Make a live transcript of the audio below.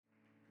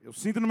Eu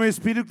sinto no meu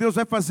espírito que Deus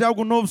vai fazer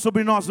algo novo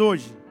sobre nós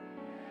hoje.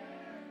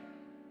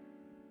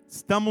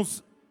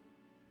 Estamos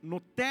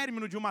no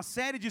término de uma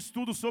série de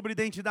estudos sobre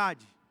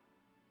identidade.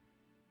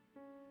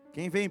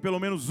 Quem vem em pelo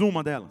menos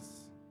uma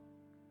delas?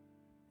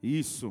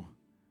 Isso.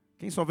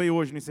 Quem só veio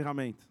hoje no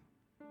encerramento?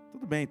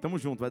 Tudo bem,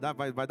 estamos juntos,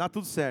 vai dar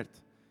tudo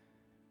certo.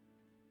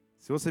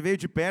 Se você veio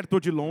de perto ou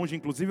de longe,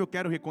 inclusive eu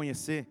quero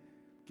reconhecer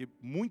que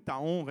muita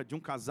honra de um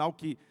casal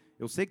que,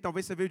 eu sei que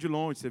talvez você veio de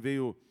longe, você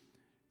veio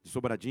de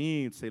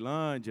Sobradinho, de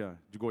Ceilândia,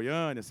 de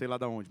Goiânia, sei lá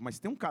de onde, mas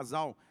tem um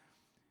casal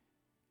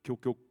que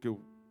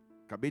eu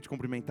acabei de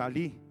cumprimentar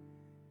ali,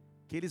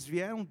 que eles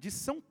vieram de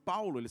São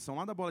Paulo, eles são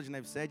lá da Bola de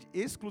Neve Sede,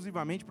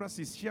 exclusivamente para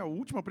assistir a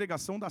última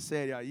pregação da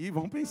série. Aí,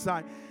 vamos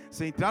pensar,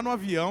 você entrar no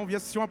avião, vir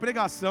assistir uma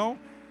pregação,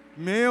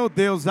 meu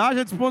Deus,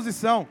 haja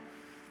disposição,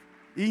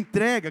 e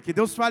entrega, que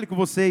Deus fale com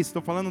vocês.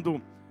 Estou falando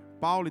do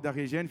Paulo e da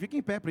Regiane, fiquem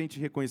em pé para a gente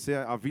reconhecer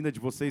a vinda de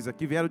vocês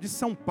aqui, vieram de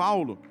São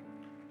Paulo.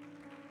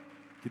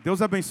 Que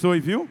Deus abençoe,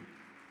 viu?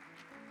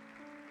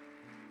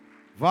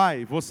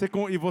 Vai, e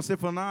você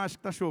falando, acho que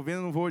está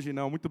chovendo, não vou hoje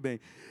não, muito bem.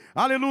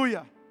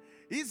 Aleluia!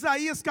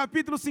 Isaías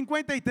capítulo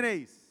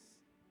 53.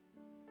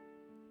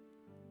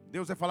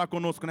 Deus vai falar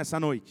conosco nessa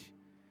noite.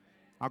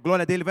 A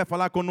glória dele vai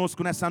falar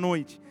conosco nessa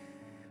noite.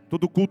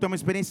 Todo culto é uma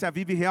experiência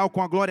viva e real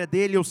com a glória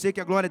dele. Eu sei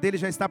que a glória dele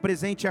já está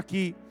presente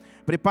aqui.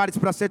 Prepare-se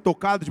para ser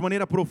tocado de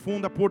maneira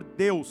profunda por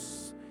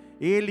Deus.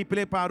 Ele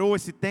preparou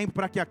esse tempo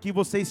para que aqui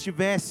você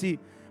estivesse,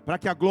 para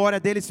que a glória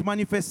dele se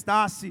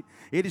manifestasse.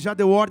 Ele já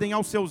deu ordem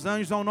aos seus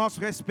anjos ao nosso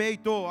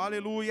respeito.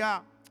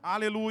 Aleluia,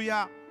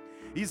 aleluia.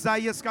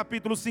 Isaías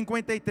capítulo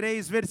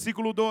 53,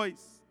 versículo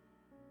 2.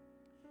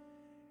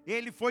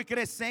 Ele foi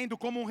crescendo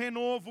como um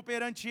renovo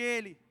perante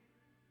ele,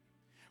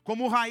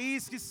 como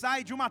raiz que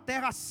sai de uma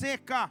terra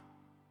seca.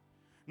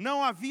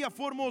 Não havia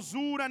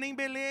formosura nem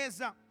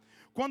beleza.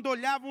 Quando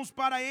olhávamos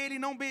para ele,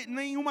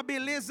 nenhuma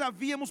beleza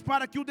víamos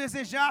para que o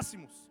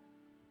desejássemos.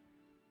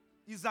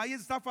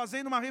 Isaías está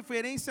fazendo uma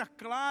referência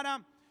clara,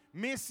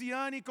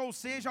 messiânica, ou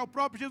seja, ao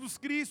próprio Jesus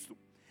Cristo.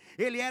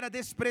 Ele era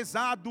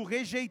desprezado,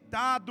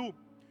 rejeitado,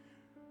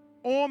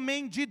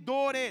 homem de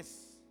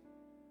dores,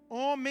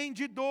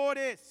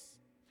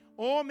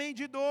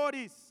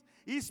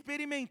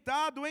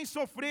 experimentado em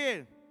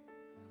sofrer,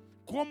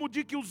 como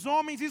de que os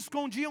homens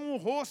escondiam o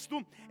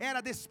rosto,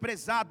 era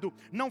desprezado,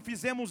 não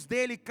fizemos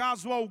dele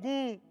caso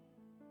algum.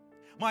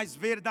 Mas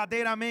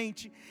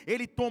verdadeiramente,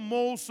 ele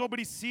tomou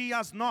sobre si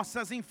as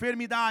nossas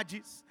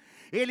enfermidades,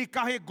 ele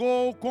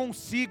carregou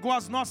consigo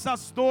as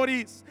nossas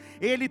dores,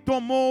 ele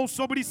tomou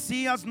sobre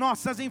si as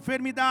nossas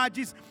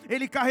enfermidades,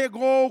 ele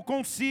carregou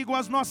consigo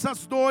as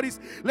nossas dores.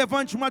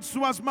 Levante uma de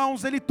suas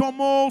mãos. Ele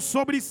tomou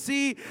sobre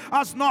si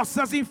as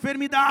nossas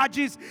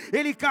enfermidades,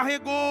 ele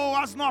carregou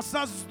as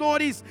nossas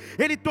dores,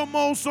 ele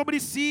tomou sobre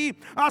si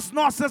as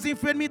nossas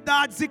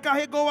enfermidades e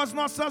carregou as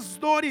nossas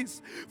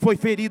dores. Foi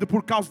ferido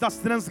por causa das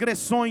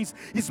transgressões,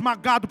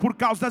 esmagado por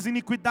causa das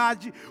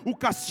iniquidades. O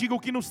castigo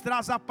que nos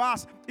traz a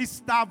paz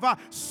estava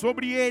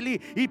sobre ele,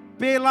 e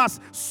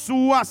pelas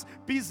suas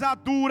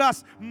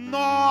pisaduras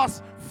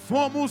nós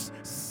fomos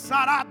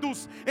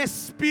sarados.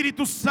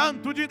 Espírito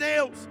Santo de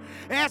Deus,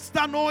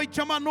 esta noite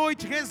é uma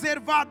noite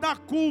reservada a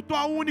culto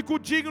ao único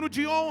digno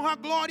de honra,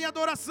 glória e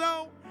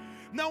adoração.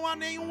 Não há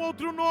nenhum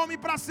outro nome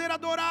para ser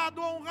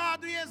adorado,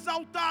 honrado e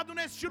exaltado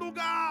neste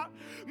lugar.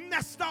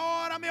 Nesta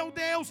hora, meu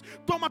Deus,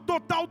 toma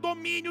total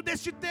domínio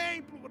deste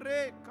templo.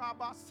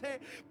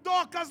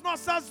 Toca as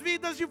nossas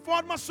vidas de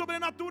forma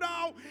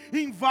sobrenatural.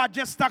 Invade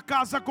esta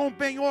casa com o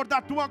penhor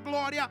da tua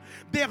glória.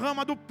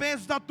 Derrama do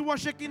peso da tua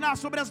Shekinah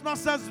sobre as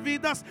nossas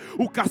vidas.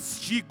 O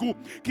castigo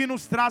que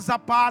nos traz a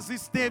paz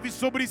esteve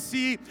sobre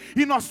si,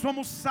 e nós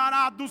fomos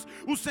sarados.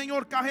 O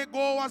Senhor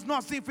carregou as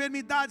nossas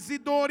enfermidades e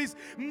dores.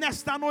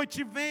 Nesta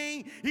noite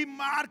vem e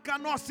marca a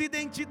nossa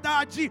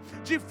identidade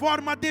de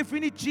forma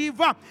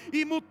definitiva,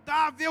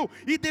 imutável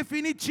e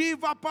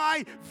definitiva.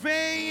 Pai,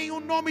 vem em o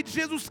nome de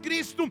Jesus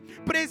Cristo,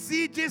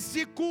 preside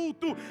esse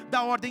culto,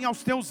 dá ordem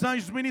aos teus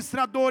anjos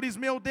ministradores,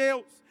 meu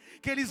Deus,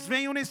 que eles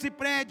venham nesse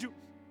prédio,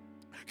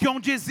 que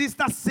onde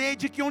exista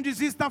sede, que onde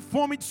exista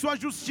fome de sua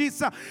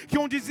justiça, que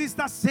onde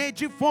exista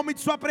sede e fome de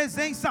sua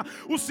presença,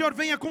 o Senhor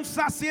venha com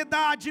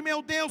saciedade,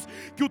 meu Deus,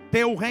 que o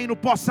teu reino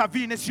possa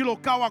vir neste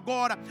local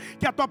agora,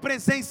 que a tua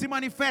presença se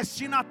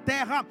manifeste na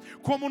terra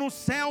como no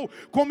céu.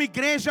 Como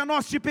igreja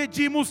nós te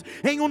pedimos,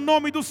 em o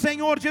nome do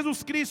Senhor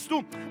Jesus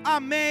Cristo,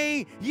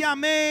 amém e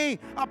amém.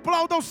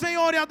 Aplauda o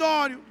Senhor e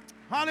adore,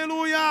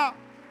 aleluia,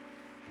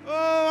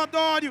 oh,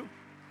 adore,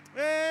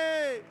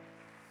 ei,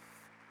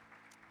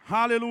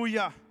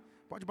 aleluia.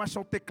 Pode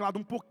baixar o teclado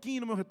um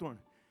pouquinho no meu retorno.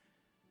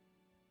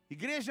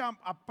 Igreja,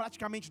 há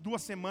praticamente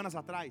 2 semanas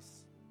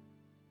atrás,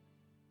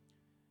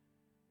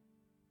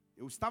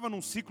 eu estava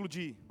num ciclo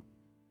de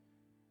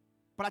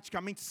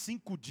praticamente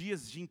 5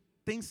 dias de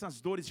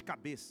intensas dores de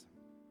cabeça.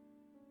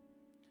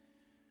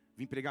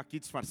 Vim pregar aqui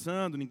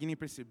disfarçando, ninguém nem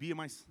percebia,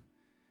 mas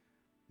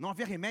não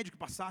havia remédio que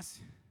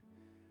passasse,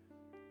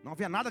 não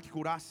havia nada que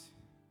curasse.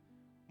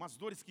 Umas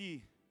dores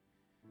que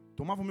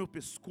tomavam o meu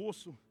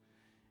pescoço.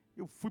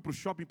 Eu fui para o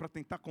shopping para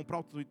tentar comprar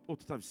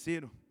outro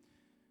travesseiro.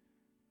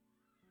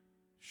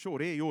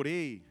 Chorei,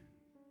 orei,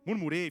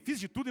 murmurei, fiz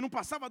de tudo e não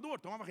passava dor.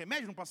 Tomava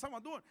remédio, não passava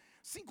dor.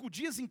 5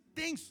 dias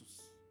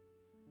intensos.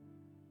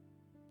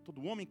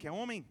 Todo homem que é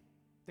homem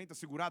tenta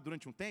segurar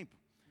durante um tempo.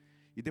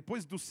 E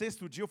depois do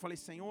 6º dia eu falei,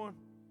 Senhor,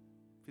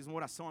 fiz uma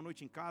oração à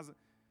noite em casa.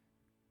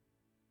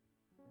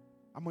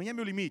 Amanhã é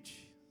meu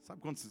limite.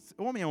 Sabe quando...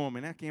 Homem é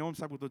homem, né? Quem é homem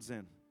sabe o que eu estou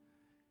dizendo.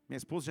 Minha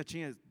esposa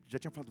já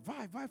tinha falado,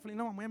 vai. Eu falei,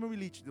 não, amanhã é meu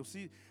limite. Deus,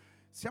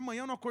 se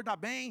amanhã eu não acordar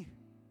bem,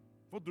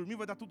 vou dormir,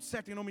 vai dar tudo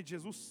certo em nome de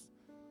Jesus.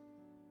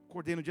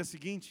 Acordei no dia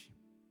seguinte.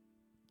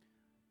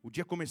 O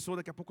dia começou,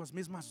 daqui a pouco as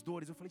mesmas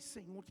dores. Eu falei,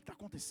 Senhor, o que está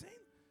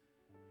acontecendo?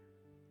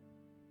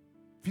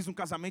 Fiz um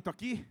casamento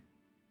aqui.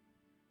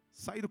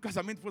 Saí do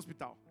casamento para o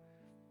hospital.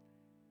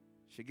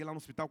 Cheguei lá no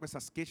hospital com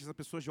essas queixas. As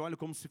pessoas já olham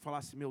como se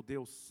falasse, meu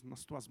Deus,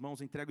 nas tuas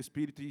mãos entrego o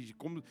espírito. E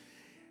como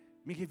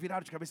me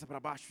reviraram de cabeça para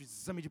baixo.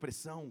 Exame de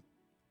pressão,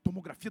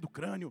 tomografia do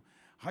crânio,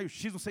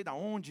 raio-x não sei da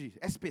onde,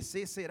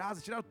 SPC,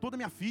 Serasa, tiraram toda a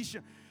minha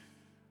ficha.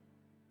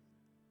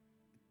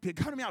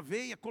 Pegaram minha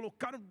veia,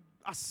 colocaram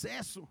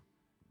acesso.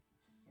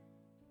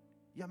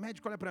 E a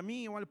médica olha para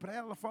mim, eu olho para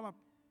ela, ela fala,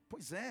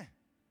 pois é.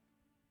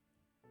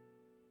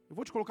 Eu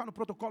vou te colocar no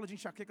protocolo de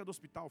enxaqueca do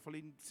hospital. Eu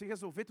falei, se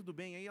resolver tudo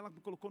bem. Aí ela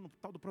me colocou no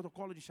tal do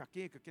protocolo de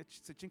enxaqueca, que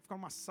você tinha que ficar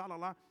numa sala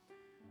lá.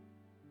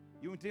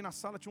 E eu entrei na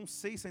sala, tinha uns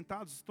 6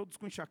 sentados, todos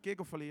com enxaqueca.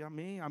 Eu falei,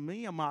 amém,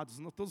 amém, amados.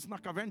 Nós todos na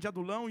caverna de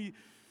Adulão e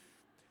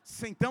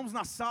sentamos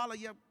na sala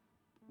e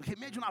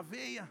remédio na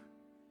veia.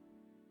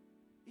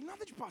 E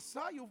nada de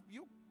passar. E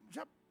eu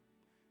já,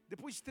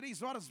 depois de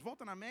 3 horas,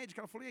 volta na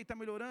médica. Ela falou, e aí, está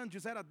melhorando de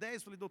 0 a 10.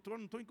 Eu falei, doutor,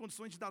 não estou em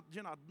condições de dar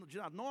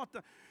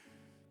nota.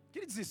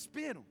 Aquele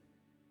desespero.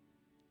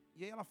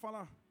 E aí ela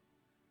fala,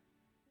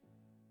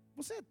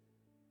 você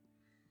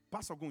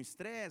passa algum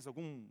estresse,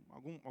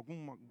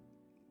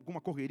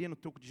 alguma correria no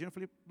teu cotidiano? Eu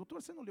falei,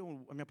 doutor, você não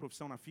leu a minha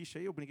profissão na ficha?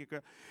 Aí eu brinquei com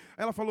ela.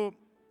 Aí ela falou,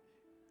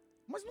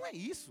 mas não é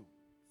isso.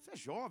 Você é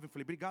jovem. Eu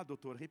falei, obrigado,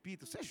 doutor.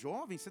 Repita, você é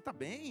jovem, você está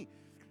bem.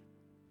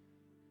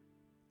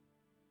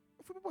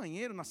 Eu fui para o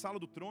banheiro, na sala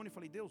do trono, e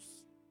falei,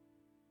 Deus.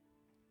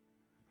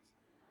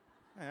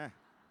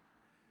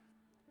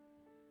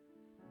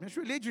 Me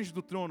ajoelhei diante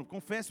do trono,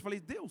 confesso, falei,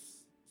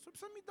 Deus, o senhor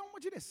precisa me dar uma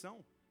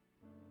direção.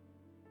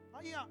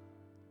 Aí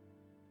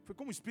foi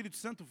como o Espírito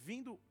Santo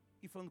vindo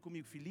e falando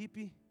comigo,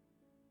 Felipe,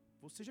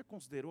 você já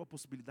considerou a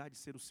possibilidade de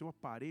ser o seu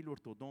aparelho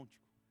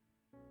ortodôntico?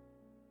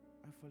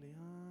 Aí eu falei,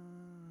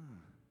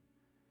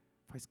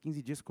 faz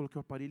 15 dias que eu coloquei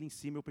o aparelho em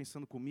cima, eu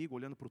pensando comigo,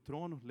 olhando para o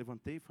trono,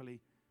 levantei e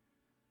falei,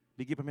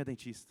 liguei para minha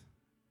dentista.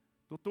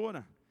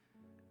 Doutora,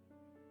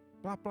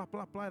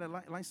 era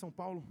lá em São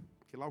Paulo,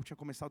 porque lá eu tinha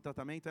começado o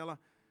tratamento, ela,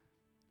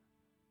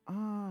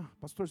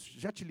 pastor,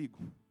 já te ligo.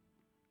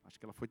 Acho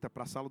que ela foi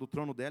para a sala do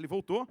trono dela e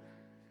voltou.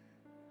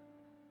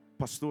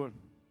 Pastor,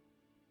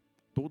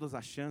 todas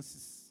as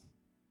chances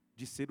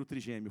de ser o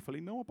trigêmeo. Eu falei,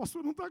 não,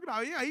 pastor, não está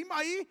grave. E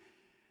aí,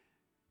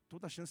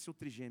 toda a chance de ser o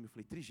trigêmeo. Eu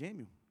falei,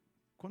 trigêmeo?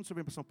 Quando o senhor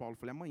vem para São Paulo? Eu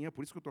falei, amanhã,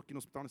 por isso que eu estou aqui no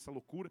hospital, nessa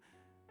loucura.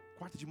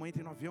 4 de manhã,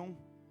 entrei no avião,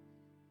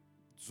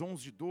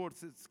 zons de dor.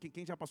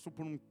 Quem já passou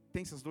por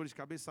intensas dores de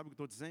cabeça sabe o que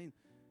eu estou dizendo.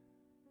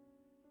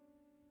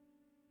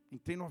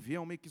 Entrei no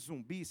avião, meio que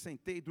zumbi,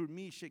 sentei,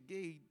 dormi,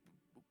 cheguei,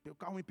 o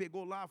carro me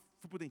pegou lá,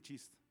 fui para o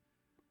dentista.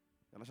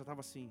 Ela já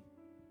estava assim,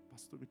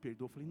 pastor, me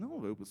perdoa. Eu falei,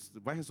 não,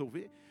 vai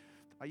resolver?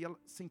 Aí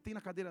sentei na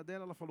cadeira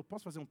dela, ela falou,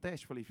 posso fazer um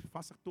teste? Eu falei,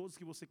 faça todos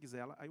que você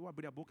quiser. Aí eu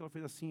abri a boca, ela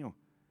fez assim,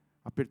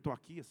 apertou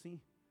aqui, assim.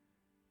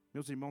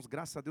 Meus irmãos,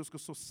 graças a Deus que eu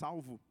sou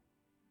salvo.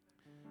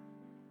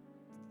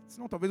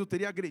 Senão talvez eu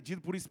teria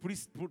agredido por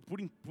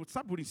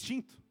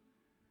instinto.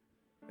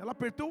 Ela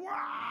apertou,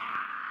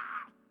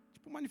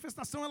 tipo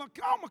manifestação, ela,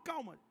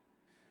 calma.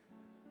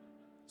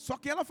 Só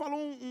que ela falou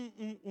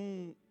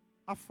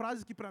a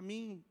frase que para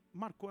mim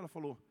marcou, ela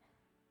falou,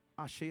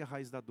 achei a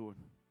raiz da dor.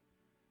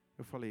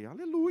 Eu falei,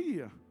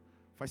 aleluia,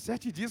 faz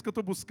 7 dias que eu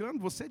estou buscando,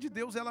 você é de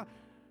Deus. Ela,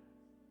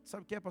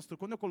 sabe o que é, pastor?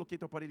 Quando eu coloquei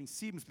teu aparelho em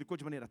cima, explicou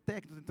de maneira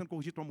técnica, tentando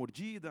corrigir tua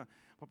mordida,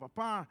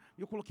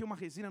 e eu coloquei uma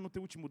resina no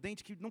teu último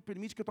dente que não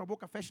permite que a tua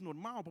boca feche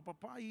normal,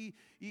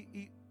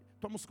 e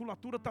tua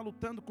musculatura está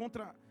lutando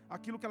contra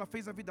aquilo que ela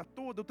fez a vida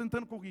toda, eu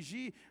tentando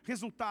corrigir.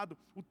 Resultado,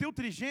 o teu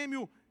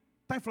trigêmeo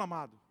está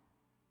inflamado.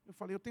 Eu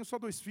falei, eu tenho só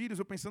 2 filhos,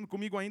 eu pensando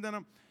comigo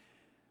ainda.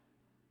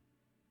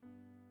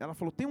 Ela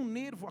falou, tem um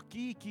nervo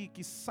aqui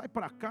que sai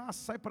para cá,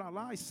 sai para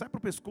lá e sai para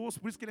o pescoço,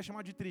 por isso que ele é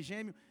chamado de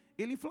trigêmeo.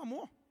 Ele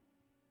inflamou.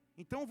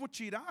 Então eu vou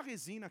tirar a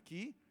resina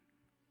aqui.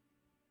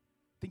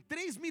 Tem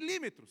 3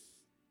 milímetros.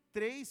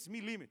 3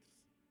 milímetros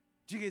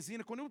de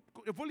resina. Quando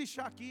eu vou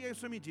lixar aqui, aí o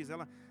senhor me diz,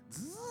 ela,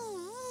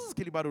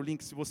 aquele barulhinho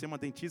que se você é uma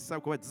dentista,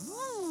 sabe qual é?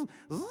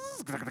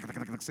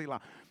 Sei lá.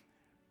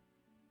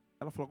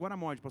 Ela falou, agora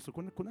morde, pastor.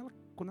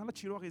 Quando ela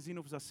tirou a resina,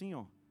 eu fiz assim,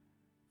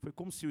 foi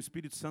como se o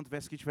Espírito Santo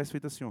tivesse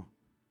feito assim,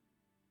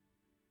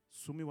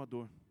 sumiu a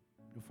dor.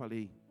 Eu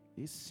falei,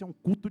 esse é um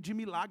culto de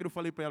milagre. Eu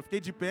falei para ela,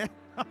 fiquei de pé.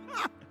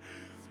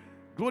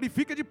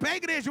 Glorifica de pé,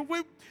 igreja.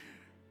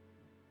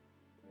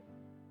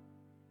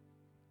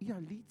 E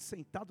ali,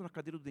 sentado na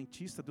cadeira do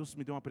dentista, Deus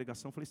me deu uma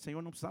pregação. Eu falei,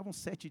 Senhor, não precisavam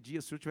 7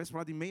 dias. Se eu tivesse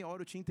falado em meia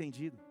hora, eu tinha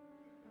entendido.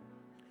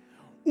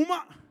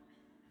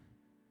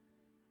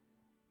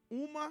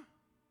 uma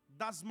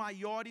das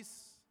maiores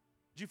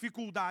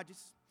dificuldades,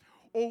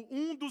 ou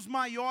um dos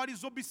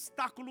maiores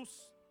obstáculos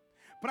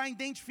para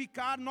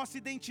identificar nossa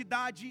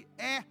identidade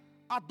é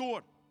a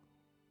dor.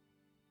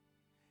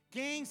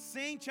 Quem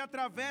sente e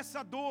atravessa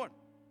a dor,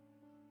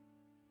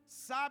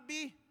 sabe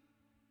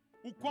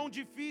o quão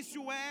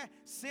difícil é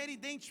ser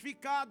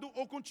identificado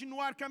ou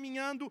continuar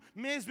caminhando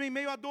mesmo em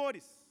meio a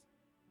dores.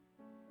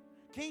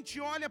 Quem te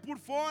olha por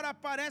fora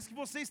parece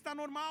que você está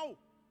normal,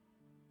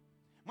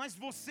 mas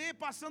você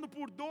passando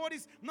por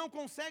dores não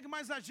consegue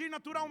mais agir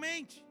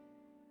naturalmente.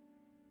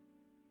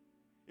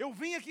 Eu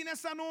vim aqui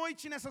nessa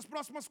noite, nessas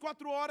próximas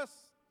 4 horas,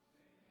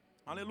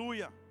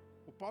 aleluia,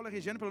 o Paulo e a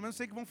Regiane pelo menos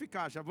sei que vão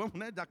ficar, já vamos,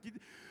 né, daqui,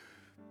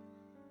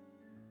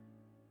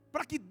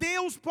 para que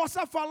Deus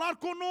possa falar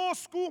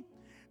conosco,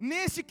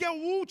 nesse que é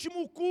o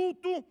último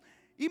culto,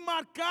 e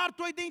marcar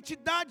tua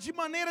identidade de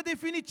maneira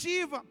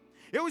definitiva.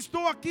 Eu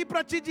estou aqui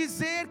para te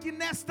dizer que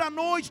nesta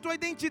noite tua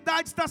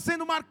identidade está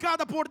sendo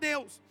marcada por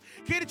Deus,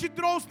 que Ele te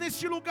trouxe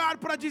neste lugar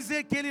para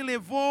dizer que Ele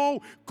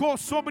levou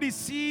sobre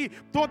si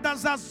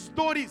todas as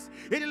dores.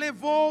 Ele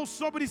levou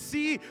sobre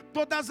si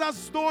todas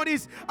as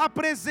dores.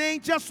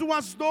 Apresente as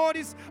suas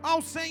dores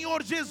ao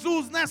Senhor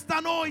Jesus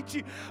nesta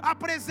noite.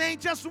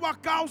 Apresente a sua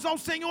causa ao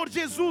Senhor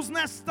Jesus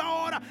nesta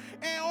hora.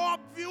 É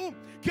óbvio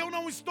que eu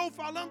não estou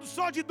falando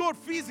só de dor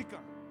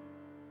física,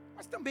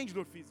 mas também de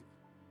dor física.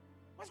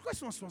 Mas quais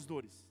são as suas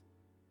dores?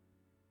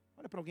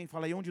 Olha para alguém e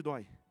fala aí, onde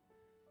dói?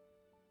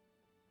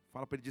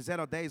 Fala para ele de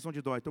 0 a 10,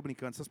 onde dói? Estou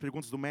brincando, essas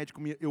perguntas do médico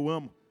eu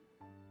amo.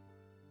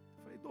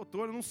 Eu falei,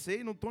 doutor, eu não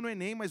sei, não estou no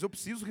Enem, mas eu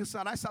preciso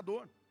sarar essa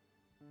dor.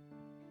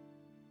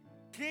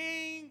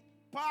 Quem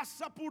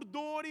passa por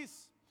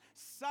dores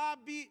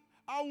sabe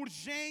a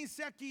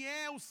urgência que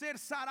é o ser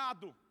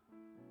sarado,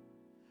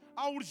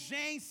 a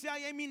urgência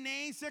e a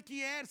eminência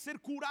que é ser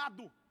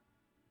curado.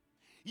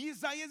 E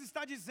Isaías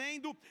está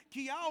dizendo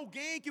que há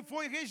alguém que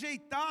foi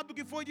rejeitado,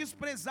 que foi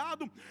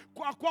desprezado,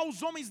 a qual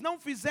os homens não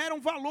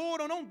fizeram valor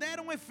ou não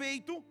deram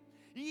efeito,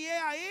 e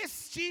a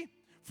este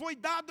foi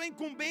dado a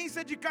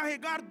incumbência de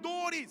carregar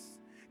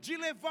dores, de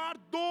levar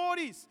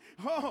dores,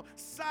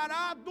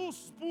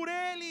 sarados por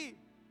ele.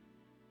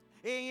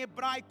 Em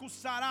hebraico,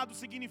 sarado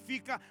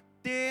significa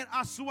ter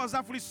as suas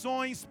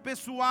aflições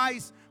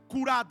pessoais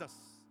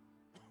curadas.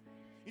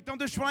 Então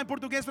deixa eu falar em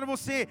português para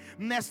você.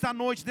 Nesta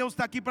noite Deus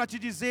está aqui para te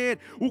dizer: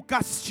 o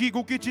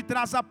castigo que te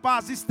traz a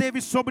paz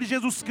esteve sobre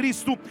Jesus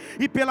Cristo,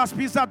 e pelas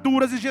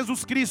pisaduras de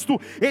Jesus Cristo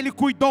Ele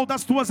cuidou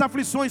das tuas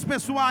aflições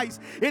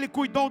pessoais. Ele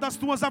cuidou das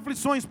tuas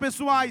aflições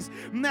pessoais.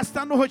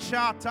 Nesta noite,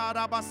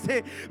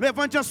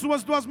 levante as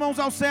suas 2 mãos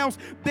aos céus.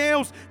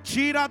 Deus,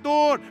 tira a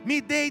dor,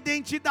 me dê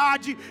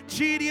identidade.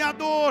 Tire a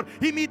dor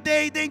e me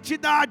dê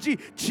identidade.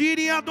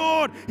 Tire a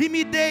dor e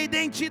me dê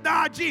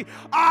identidade.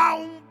 Há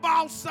um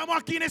bálsamo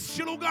aqui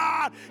neste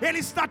lugar. Ele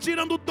está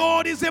tirando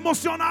dores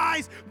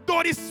emocionais,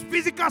 dores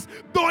físicas,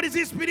 dores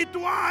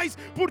espirituais,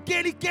 porque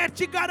Ele quer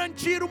te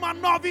garantir uma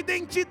nova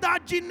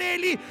identidade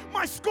nele.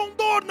 Mas com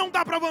dor não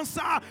dá para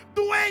avançar,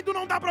 doendo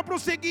não dá para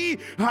prosseguir.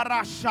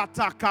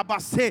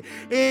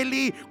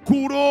 Ele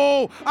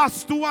curou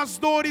as tuas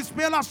dores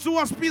pelas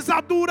suas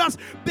pisaduras.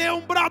 Dê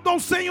um brado ao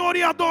Senhor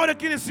e adore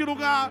aqui nesse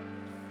lugar.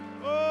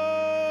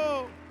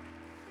 Oh,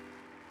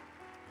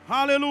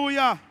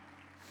 aleluia.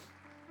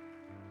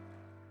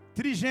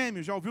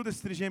 Trigêmeo, já ouviu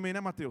desse trigêmeo aí,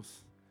 né,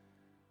 Mateus?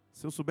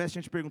 Se eu soubesse,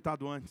 tinha te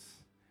perguntado antes.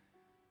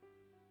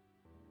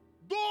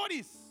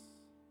 Dores.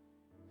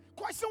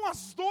 Quais são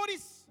as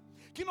dores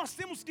que nós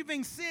temos que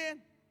vencer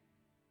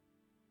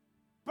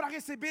para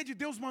receber de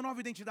Deus uma nova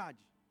identidade?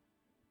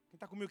 Quem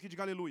está comigo aqui,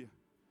 diga aleluia.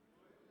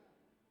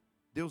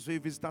 Deus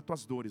veio visitar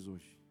tuas dores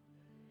hoje.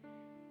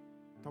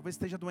 Talvez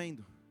esteja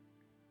doendo,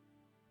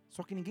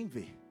 só que ninguém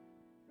vê.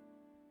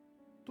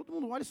 Todo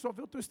mundo olha e só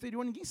vê o teu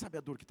exterior, ninguém sabe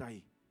a dor que está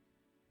aí.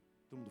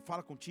 Todo mundo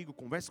fala contigo,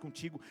 conversa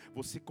contigo,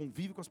 você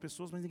convive com as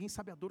pessoas, mas ninguém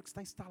sabe a dor que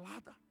está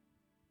instalada.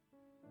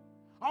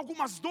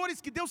 Algumas dores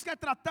que Deus quer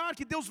tratar,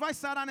 que Deus vai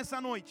sarar nessa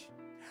noite.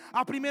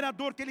 A primeira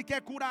dor que Ele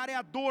quer curar é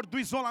a dor do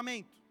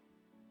isolamento.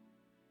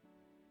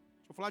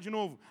 Deixa eu falar de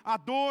novo. A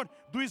dor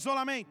do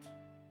isolamento.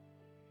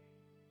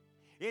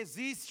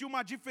 Existe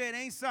uma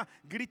diferença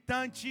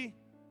gritante,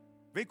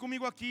 vem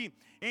comigo aqui,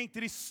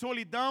 entre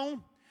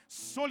solidão,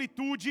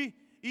 solitude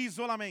e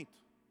isolamento.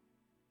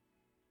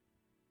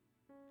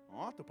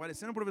 Estou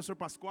parecendo o professor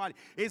Pasquale.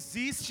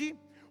 Existe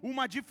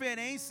uma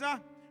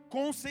diferença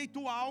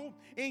conceitual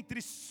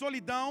entre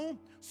solidão,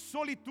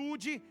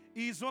 solitude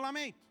e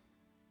isolamento.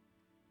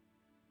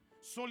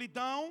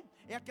 Solidão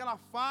é aquela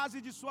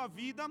fase de sua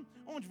vida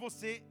onde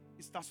você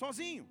está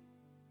sozinho,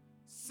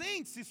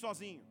 sente-se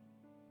sozinho.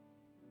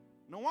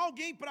 Não há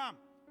alguém para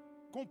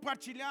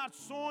compartilhar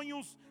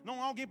sonhos,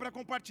 não há alguém para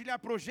compartilhar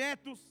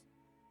projetos,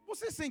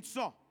 você se sente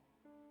só.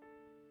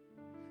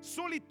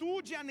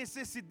 Solitude é a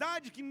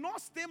necessidade que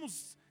nós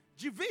temos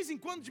de vez em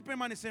quando de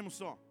permanecermos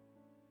só,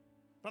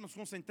 para nos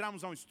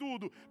concentrarmos ao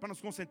estudo, para nos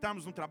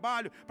concentrarmos no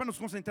trabalho, para nos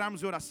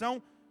concentrarmos em oração.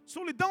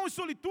 Solidão e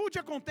solitude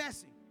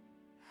acontecem.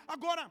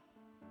 Agora,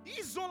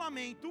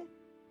 isolamento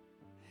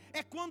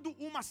é quando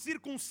uma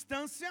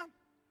circunstância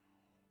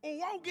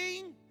ou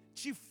alguém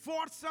te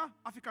força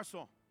a ficar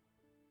só.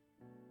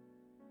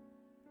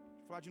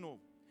 Vou falar de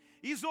novo.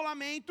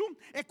 Isolamento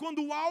é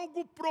quando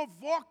algo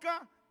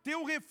provoca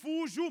teu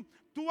refúgio,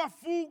 tua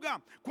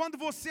fuga, quando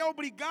você é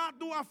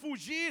obrigado a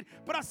fugir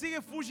para se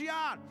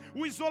refugiar.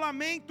 O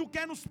isolamento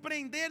quer nos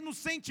prender no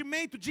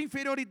sentimento de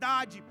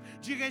inferioridade,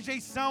 de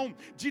rejeição,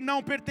 de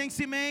não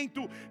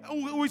pertencimento.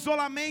 O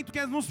isolamento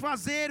quer nos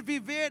fazer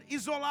viver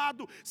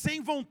isolado,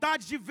 sem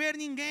vontade de ver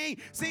ninguém,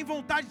 sem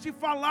vontade de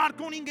falar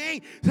com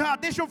ninguém.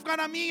 Deixa eu ficar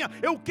na minha,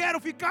 eu quero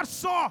ficar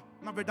só.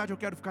 Na verdade eu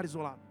quero ficar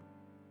isolado.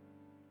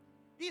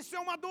 Isso é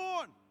uma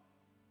dor.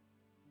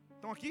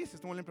 Estão aqui? Vocês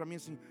estão olhando para mim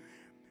assim?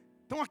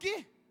 Estão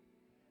aqui?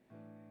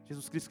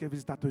 Jesus Cristo quer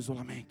visitar teu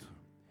isolamento.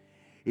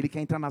 Ele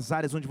quer entrar nas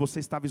áreas onde você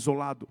estava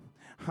isolado.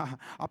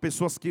 Há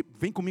pessoas que,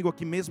 vem comigo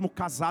aqui, mesmo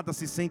casadas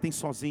se sentem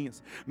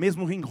sozinhas.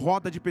 Mesmo em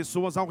roda de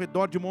pessoas ao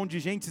redor de um monte de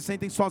gente se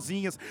sentem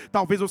sozinhas.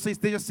 Talvez você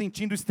esteja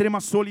sentindo extrema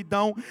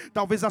solidão.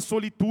 Talvez a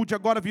solitude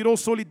agora virou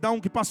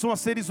solidão, que passou a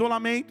ser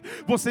isolamento.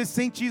 Você se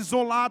sente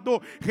isolado,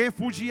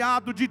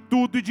 refugiado de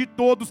tudo e de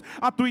todos.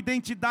 A tua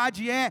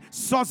identidade é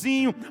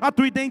sozinho. A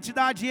tua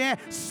identidade é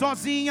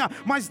sozinha.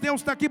 Mas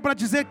Deus está aqui para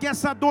dizer que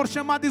essa dor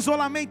chamada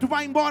isolamento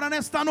vai embora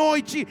nesta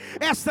noite.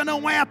 Esta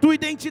não é a tua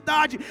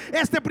identidade.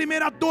 Esta é a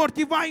primeira dor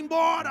que vai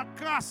embora,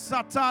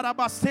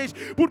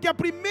 porque a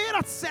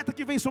primeira seta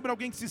que vem sobre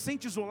alguém que se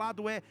sente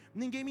isolado é: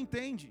 ninguém me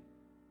entende,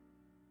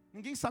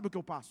 ninguém sabe o que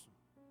eu passo,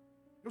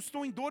 eu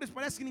estou em dores,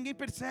 parece que ninguém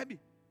percebe,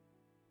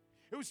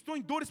 eu estou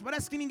em dores,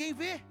 parece que ninguém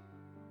vê.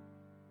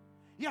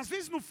 E às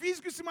vezes no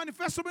físico isso se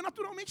manifesta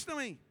sobrenaturalmente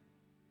também.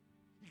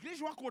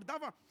 Igreja, eu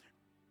acordava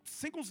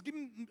sem conseguir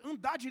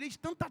andar direito, de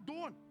tanta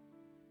dor,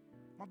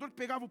 uma dor que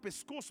pegava o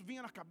pescoço,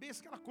 vinha na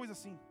cabeça, aquela coisa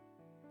assim.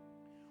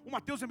 O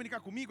Mateus vinha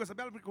brincar comigo, a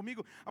Isabela vinha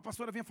comigo, a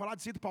pastora vinha falar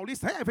de Centro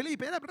Paulista.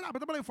 Felipe,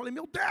 eu falei: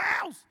 meu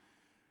Deus,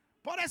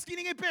 parece que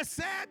ninguém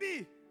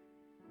percebe.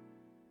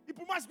 E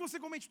por mais que você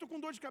comente: estou com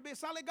dor de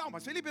cabeça, legal,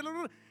 mas Felipe,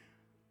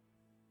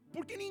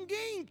 porque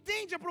ninguém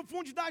entende a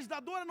profundidade da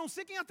dor, a não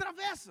ser quem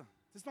atravessa.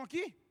 Vocês estão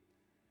aqui?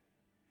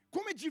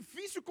 Como é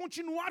difícil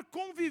continuar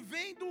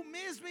convivendo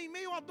mesmo em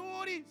meio a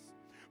dores.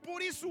 Por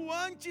isso,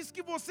 antes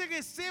que você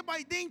receba a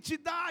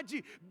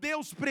identidade,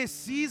 Deus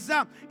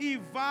precisa e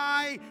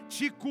vai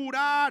te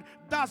curar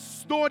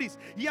das dores.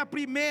 E a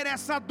primeira é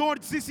essa dor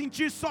de se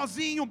sentir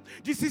sozinho,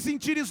 de se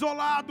sentir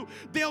isolado.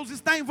 Deus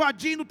está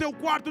invadindo o teu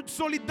quarto de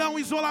solidão,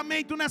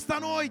 isolamento nesta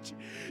noite,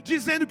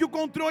 dizendo que o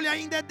controle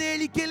ainda é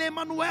dele, que ele é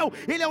Emanuel,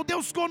 ele é o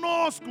Deus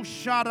conosco.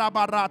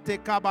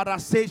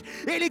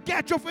 Ele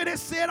quer te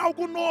oferecer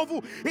algo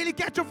novo, ele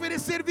quer te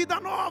oferecer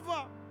vida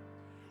nova.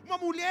 Uma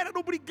mulher era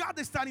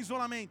obrigada a estar em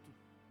isolamento.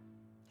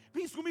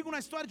 Pense comigo na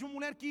história de uma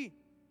mulher que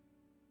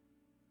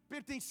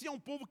pertencia a um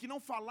povo que não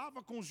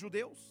falava com os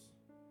judeus.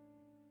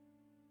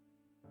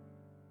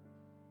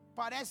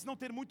 Parece não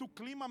ter muito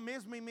clima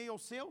mesmo em meio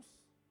aos seus.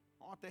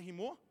 Até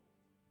rimou.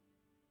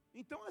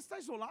 Então ela está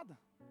isolada.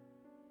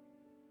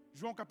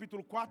 João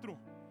capítulo 4,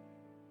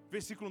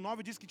 versículo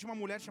 9 diz que tinha uma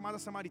mulher chamada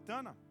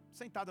samaritana,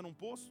 sentada num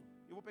poço.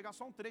 Eu vou pegar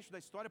só um trecho da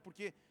história,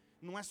 porque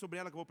não é sobre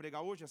ela que eu vou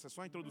pregar hoje, essa é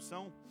só a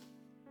introdução.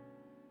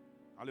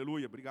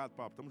 Aleluia, obrigado,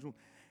 papo, estamos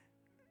juntos.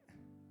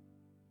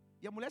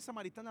 E a mulher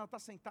samaritana, ela está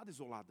sentada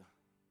isolada.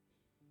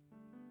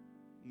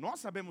 Nós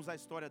sabemos a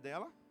história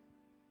dela,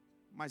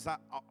 mas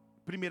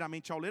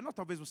primeiramente ao ler,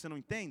 talvez você não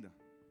entenda.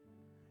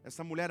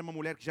 Essa mulher é uma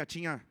mulher que já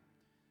tinha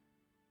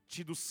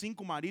tido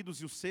 5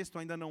 maridos e o 6º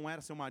ainda não era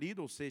seu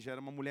marido, ou seja,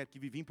 era uma mulher que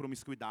vivia em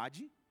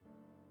promiscuidade.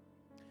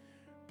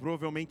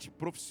 Provavelmente,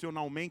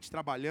 profissionalmente,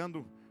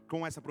 trabalhando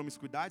com essa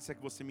promiscuidade, se é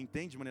que você me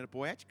entende de maneira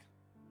poética.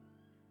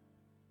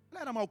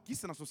 Ela era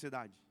malquista na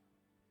sociedade.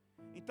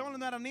 Então ela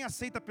não era nem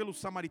aceita pelos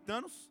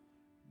samaritanos,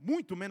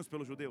 muito menos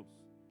pelos judeus.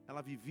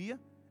 Ela vivia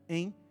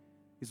em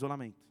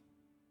isolamento.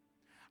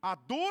 A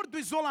dor do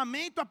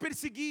isolamento a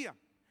perseguia.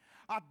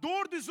 A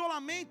dor do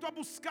isolamento a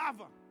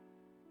buscava.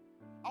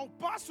 Ao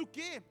passo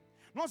que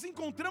nós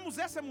encontramos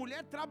essa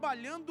mulher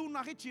trabalhando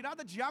na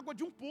retirada de água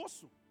de um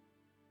poço.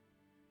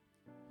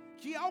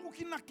 Que é algo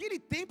que naquele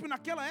tempo e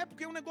naquela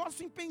época é um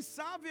negócio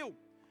impensável.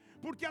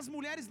 Porque as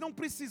mulheres não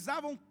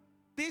precisavam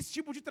ter esse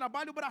tipo de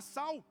trabalho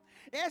braçal.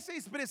 Essa é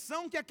a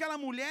expressão que aquela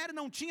mulher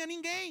não tinha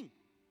ninguém.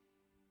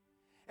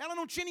 Ela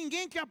não tinha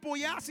ninguém que a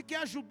apoiasse, que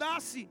a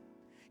ajudasse.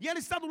 E ela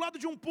está do lado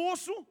de um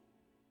poço.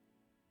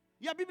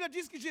 E a Bíblia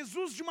diz que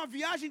Jesus, de uma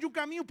viagem de um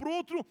caminho para o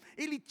outro,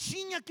 ele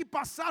tinha que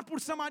passar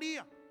por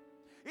Samaria.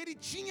 Ele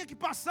tinha que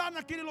passar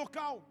naquele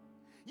local.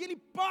 E ele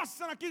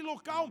passa naquele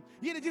local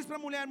e ele diz para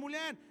a mulher: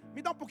 mulher,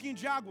 me dá um pouquinho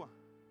de água.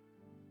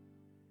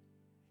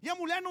 E a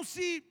mulher não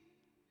se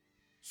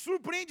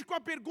surpreende com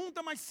a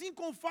pergunta, mas sim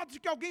com o fato de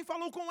que alguém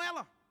falou com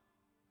ela.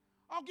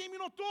 Alguém me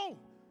notou.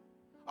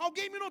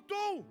 Alguém me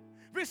notou.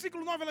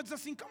 Versículo 9, ela diz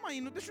assim: calma aí,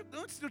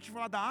 antes de eu te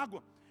falar da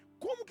água,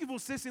 como que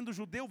você, sendo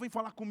judeu, vem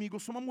falar comigo? Eu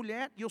sou uma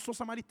mulher e eu sou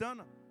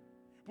samaritana.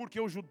 Porque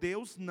os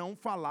judeus não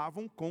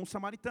falavam com os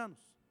samaritanos.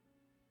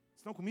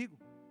 Estão comigo?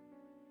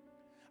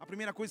 A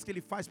primeira coisa que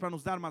Ele faz para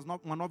nos dar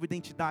uma nova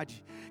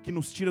identidade, que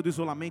nos tira do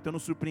isolamento, é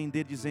nos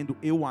surpreender dizendo: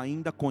 eu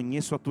ainda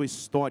conheço a tua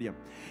história,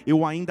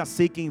 eu ainda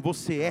sei quem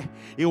você é,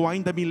 eu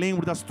ainda me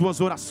lembro das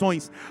tuas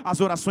orações, as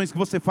orações que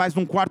você faz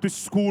num quarto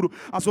escuro,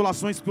 as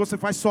orações que você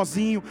faz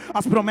sozinho,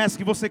 as promessas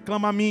que você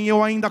clama a mim,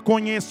 eu ainda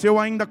conheço, eu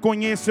ainda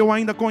conheço, eu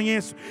ainda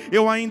conheço,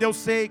 eu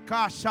sei.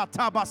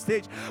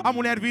 A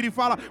mulher vira e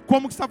fala: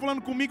 como que você está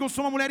falando comigo? Eu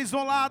sou uma mulher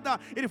isolada.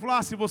 Ele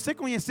falou: se você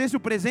conhecesse o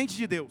presente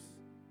de Deus,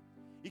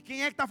 e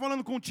quem é que está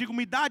falando contigo?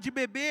 Me dá de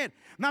beber.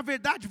 Na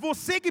verdade,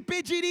 você que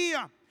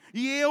pediria,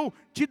 e eu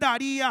te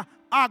daria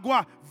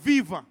água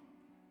viva.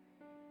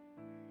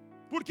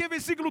 Porque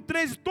versículo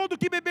 13: todo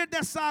que beber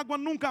dessa água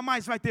nunca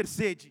mais vai ter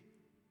sede.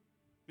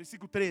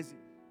 Versículo 13.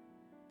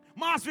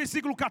 Mas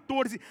versículo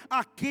 14: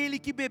 aquele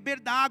que beber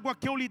da água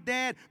que eu lhe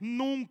der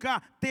nunca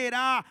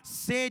terá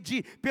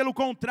sede, pelo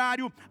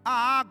contrário,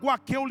 a água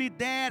que eu lhe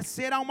der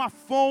será uma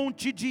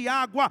fonte de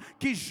água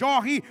que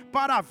jorre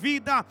para a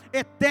vida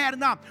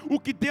eterna. O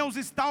que Deus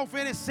está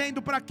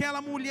oferecendo para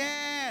aquela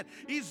mulher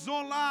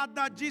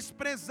isolada,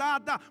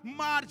 desprezada,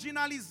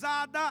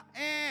 marginalizada,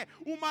 é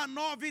uma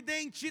nova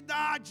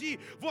identidade.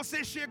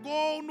 Você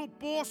chegou no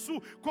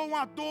poço com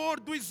a dor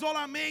do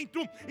isolamento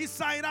e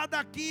sairá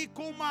daqui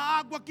com uma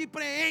água que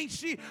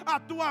preenche a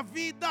tua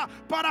vida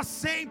para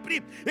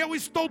sempre. Eu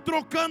estou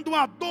trocando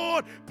a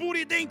dor por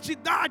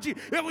identidade,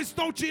 eu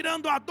estou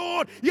tirando a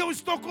dor e eu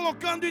estou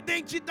colocando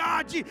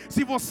identidade.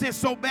 Se você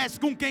soubesse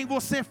com quem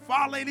você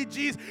fala, Ele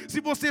diz, se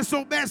você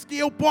soubesse que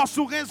eu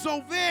posso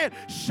resolver,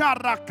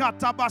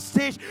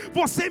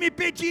 você me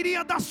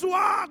pediria da sua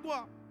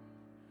água.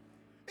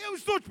 Eu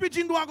estou te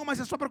pedindo água,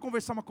 mas é só para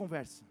conversar uma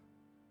conversa.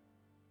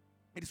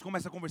 Eles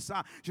começam a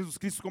conversar, Jesus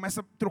Cristo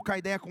começa a trocar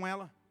ideia com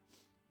ela.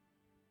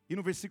 E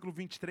no versículo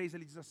 23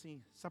 ele diz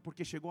assim: sabe por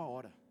que chegou a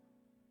hora?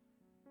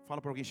 Fala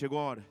para alguém: chegou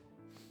a hora.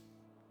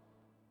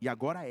 E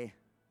agora é,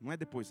 não é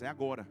depois, é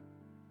agora.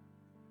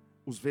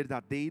 Os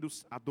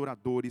verdadeiros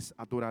adoradores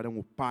adorarão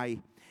o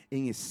Pai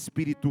em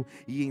espírito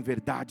e em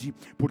verdade,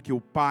 porque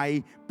o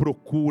Pai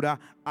procura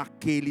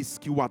aqueles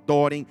que o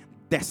adorem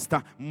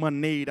desta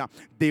maneira.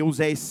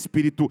 Deus é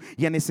espírito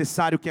e é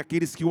necessário que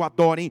aqueles que o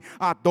adorem,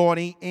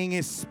 adorem em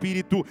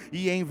espírito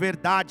e em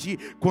verdade.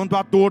 Quando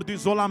a dor do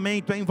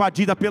isolamento é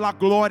invadida pela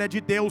glória de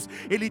Deus,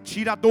 Ele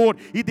tira a dor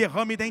e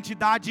derrama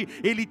identidade.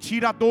 Ele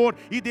tira a dor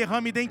e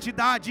derrama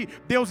identidade.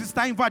 Deus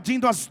está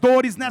invadindo as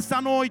dores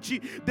nessa noite.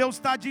 Deus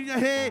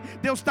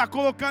está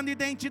colocando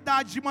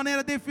identidade de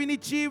maneira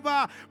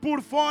definitiva.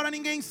 Por fora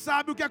ninguém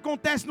sabe o que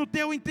acontece no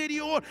teu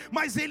interior,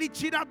 mas Ele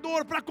tira a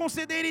dor para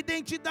conceder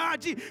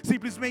identidade.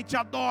 Simplesmente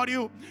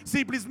adore-o,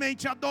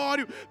 simplesmente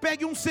adore-o.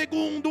 Pegue um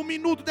segundo, um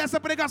minuto dessa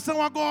pregação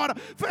agora,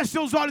 feche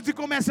seus olhos e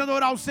comece a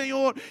adorar o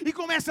Senhor, e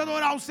comece a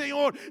adorar o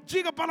Senhor.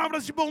 Diga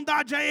palavras de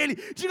bondade a Ele,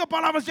 diga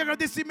palavras de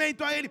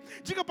agradecimento a Ele,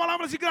 diga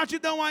palavras de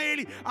gratidão a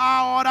Ele.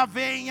 A hora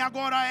vem,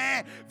 agora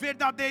é.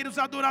 Verdadeiros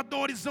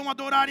adoradores vão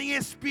adorar em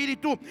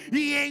espírito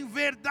e em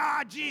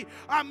verdade.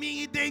 A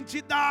minha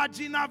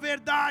identidade na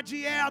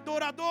verdade é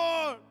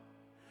adorador.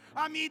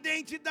 A minha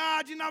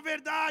identidade na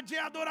verdade é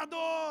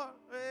adorador.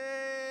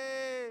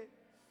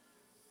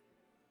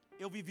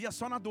 Eu vivia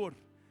só na dor,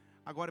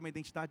 agora minha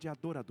identidade é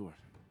adorador.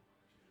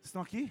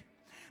 Estão aqui?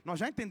 Nós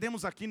já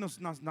entendemos aqui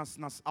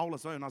nas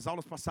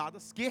aulas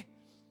passadas que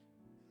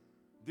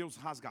Deus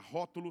rasga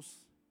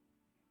rótulos,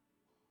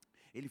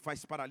 Ele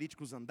faz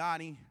paralíticos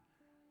andarem.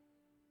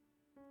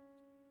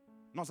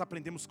 Nós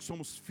aprendemos que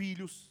somos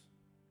filhos,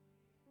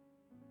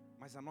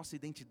 mas a nossa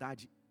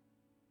identidade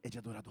é de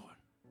adorador.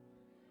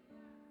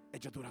 É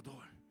de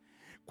adorador.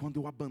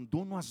 Quando eu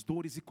abandono as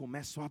dores e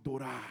começo a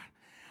adorar,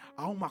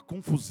 há uma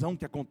confusão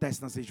que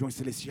acontece nas regiões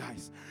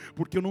celestiais,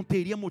 porque eu não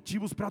teria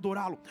motivos para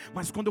adorá-lo,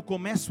 mas quando eu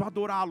começo a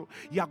adorá-lo,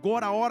 e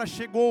agora a hora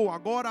chegou,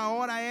 agora a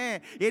hora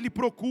é, Ele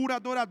procura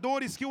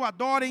adoradores que o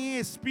adorem em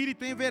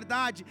espírito e em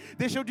verdade.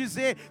 Deixa eu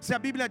dizer, se a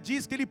Bíblia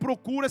diz que Ele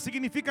procura,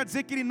 significa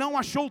dizer que Ele não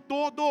achou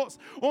todos.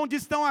 Onde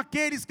estão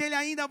aqueles que Ele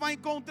ainda vai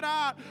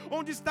encontrar?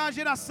 Onde está a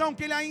geração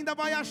que Ele ainda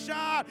vai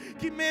achar?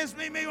 Que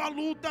mesmo em meio a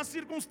lutas,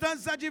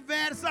 circunstâncias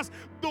adversas,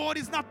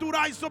 dores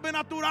naturais e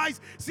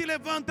sobrenaturais, se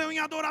levantam em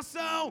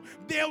adoração.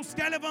 Deus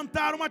quer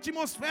levantar uma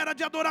atmosfera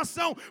de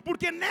adoração,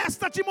 porque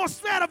nesta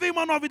atmosfera vem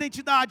uma nova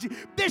identidade.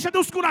 Deixa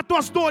Deus curar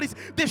tuas dores,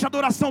 deixa a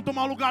adoração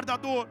tomar o lugar da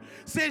dor.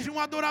 Seja um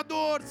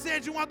adorador,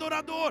 seja um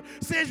adorador,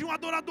 seja um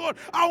adorador.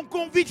 Há um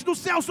convite do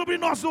céu sobre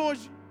nós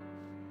hoje.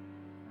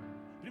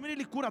 Primeiro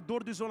Ele cura a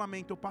dor do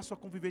isolamento, eu passo a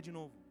conviver de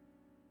novo.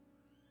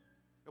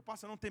 Eu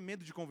passo a não ter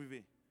medo de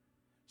conviver,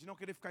 de não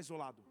querer ficar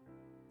isolado,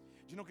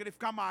 de não querer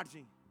ficar à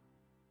margem.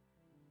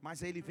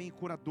 Mas aí Ele vem e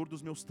cura a dor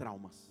dos meus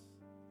traumas.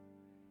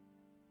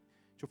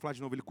 Deixa eu falar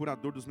de novo, Ele cura a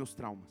dor dos meus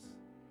traumas.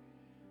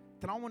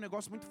 Trauma é um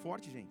negócio muito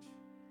forte, gente.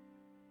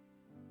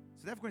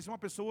 Você deve conhecer uma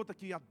pessoa ou outra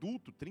que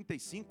adulto,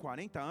 35,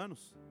 40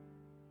 anos,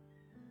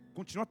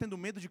 continua tendo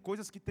medo de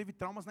coisas que teve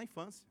traumas na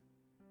infância.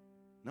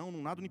 Não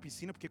nado em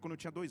piscina, porque quando eu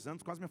tinha 2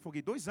 anos, quase me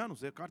afoguei. 2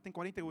 anos, o cara tem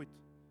 48.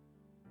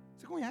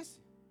 Você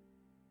conhece?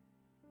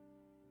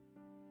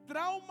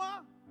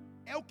 Trauma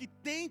é o que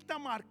tenta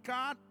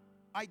marcar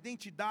a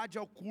identidade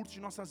ao curso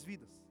de nossas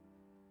vidas.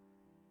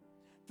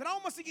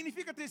 Trauma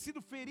significa ter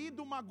sido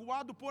ferido,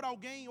 magoado por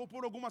alguém ou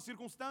por alguma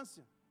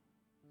circunstância.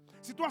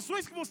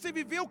 Situações que você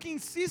viveu que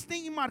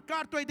insistem em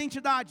marcar tua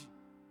identidade.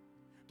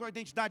 Tua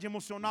identidade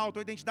emocional,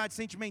 tua identidade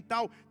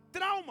sentimental.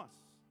 Traumas.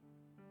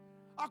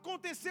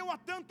 Aconteceu há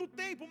tanto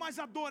tempo, mas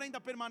a dor ainda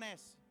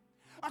permanece.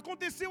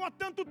 Aconteceu há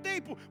tanto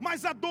tempo,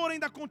 mas a dor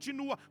ainda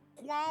continua.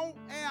 Qual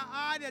é a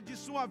área de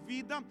sua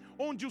vida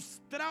onde os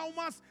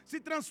traumas se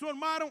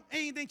transformaram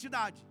em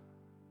identidade?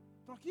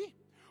 Estão aqui?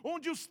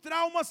 Onde os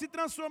traumas se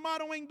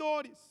transformaram em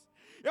dores.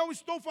 Eu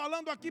estou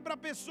falando aqui para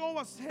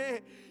pessoas,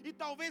 e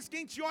talvez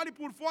quem te olhe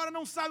por fora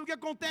não sabe o que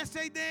acontece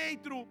aí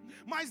dentro,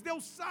 mas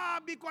Deus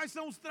sabe quais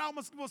são os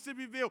traumas que você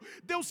viveu,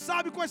 Deus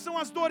sabe quais são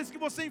as dores que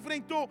você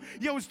enfrentou,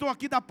 e eu estou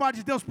aqui da parte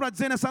de Deus para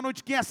dizer nessa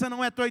noite que essa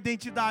não é tua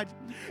identidade,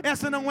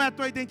 essa não é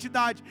tua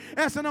identidade,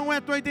 essa não é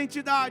tua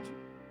identidade.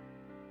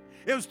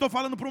 Eu estou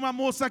falando para uma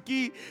moça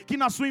aqui, que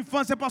na sua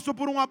infância passou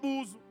por um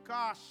abuso,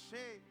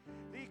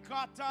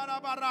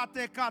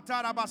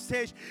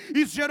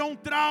 isso gerou um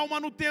trauma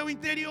no teu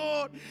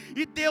interior,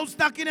 e Deus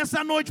está aqui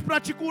nessa noite para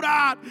te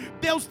curar.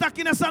 Deus está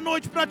aqui nessa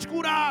noite para te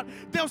curar.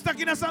 Deus está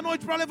aqui nessa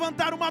noite para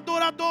levantar uma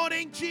adoradora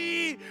em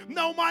ti.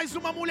 Não mais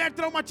uma mulher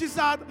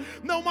traumatizada,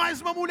 não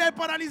mais uma mulher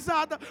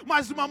paralisada,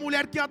 mas uma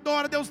mulher que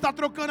adora. Deus está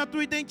trocando a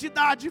tua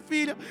identidade,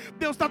 filha.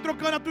 Deus está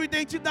trocando a tua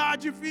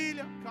identidade,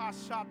 filha.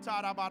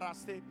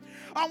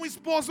 Há um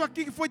esposo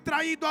aqui que foi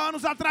traído há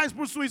anos atrás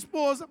por sua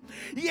esposa,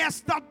 e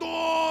esta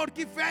dor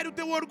que fere o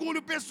teu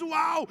orgulho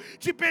pessoal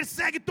te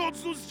persegue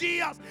todos os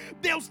dias.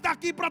 Deus está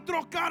aqui para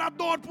trocar a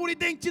dor por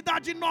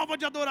identidade nova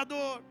de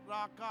adorador.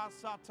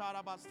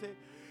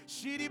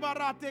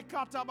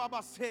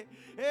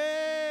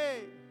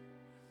 Ei,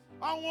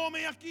 há um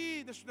homem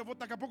aqui,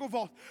 daqui a pouco eu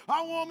volto.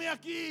 Há um homem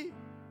aqui.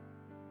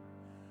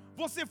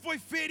 Você foi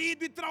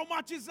ferido e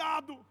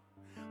traumatizado.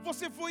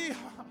 Você foi...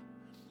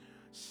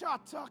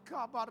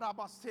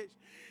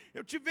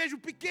 Eu te vejo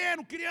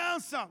pequeno,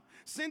 criança,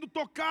 sendo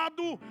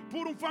tocado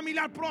por um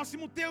familiar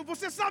próximo teu.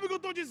 Você sabe o que eu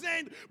estou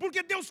dizendo,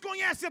 porque Deus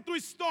conhece a tua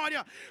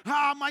história.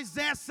 Mas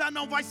essa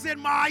não vai ser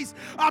mais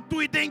a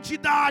tua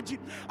identidade.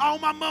 Há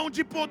uma mão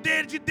de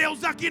poder de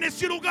Deus aqui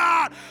neste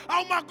lugar.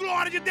 Há uma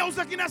glória de Deus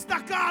aqui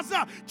nesta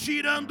casa,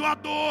 tirando a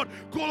dor,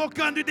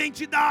 colocando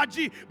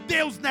identidade.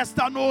 Deus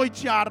nesta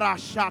noite,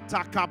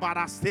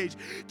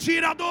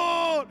 tira a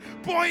dor,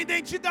 põe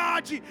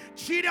identidade.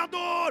 Tire a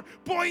dor,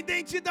 põe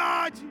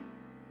identidade.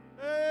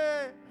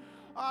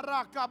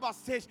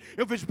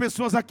 Eu vejo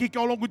pessoas aqui que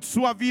ao longo de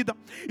sua vida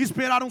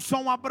esperaram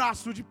só um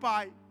abraço de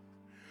pai,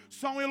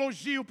 só um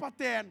elogio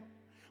paterno,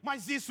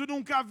 mas isso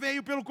nunca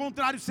veio, pelo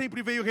contrário,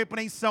 sempre veio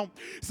repreensão,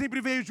 sempre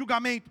veio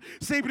julgamento,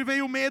 sempre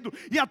veio medo,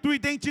 e a tua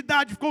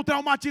identidade ficou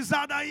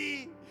traumatizada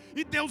aí.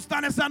 E Deus está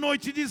nessa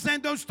noite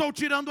dizendo: eu estou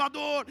tirando a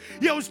dor,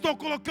 e eu estou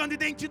colocando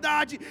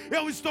identidade.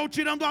 Eu estou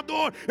tirando a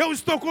dor, eu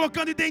estou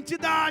colocando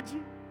identidade.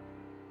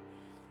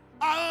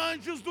 Há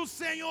anjos do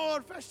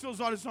Senhor. Feche seus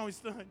olhos só um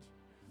instante.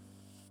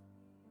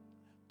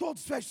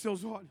 Todos fechem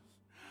seus olhos.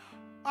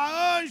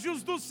 Há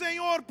anjos do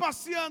Senhor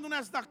passeando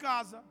nesta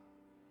casa.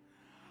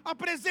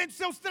 Apresente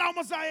seus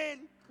traumas a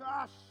Ele.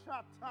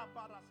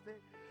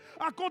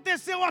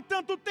 Aconteceu há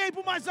tanto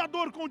tempo, mas a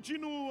dor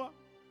continua.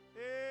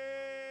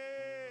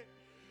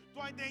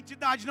 Tua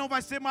identidade não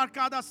vai ser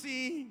marcada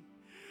assim.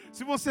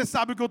 Se você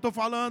sabe o que eu estou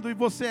falando e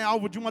você é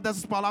alvo de uma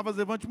dessas palavras,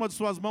 levante uma de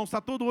suas mãos. Está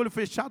todo o olho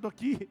fechado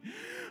aqui.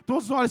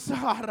 Todos os olhos.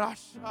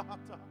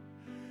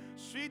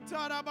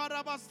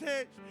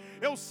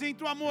 Eu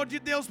sinto o amor de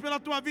Deus pela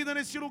tua vida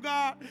neste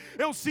lugar.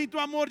 Eu sinto o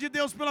amor de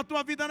Deus pela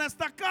tua vida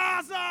nesta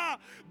casa.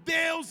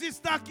 Deus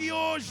está aqui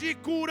hoje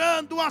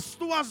curando as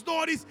tuas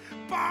dores.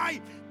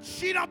 Pai,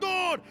 tira a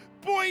dor,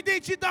 põe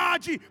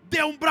identidade.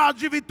 Dê um brado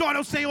de vitória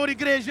ao Senhor,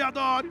 igreja, e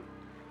adore.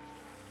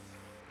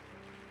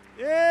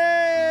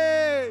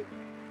 Ei!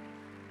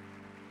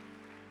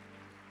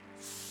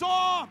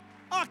 Só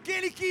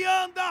aquele que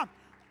anda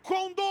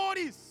com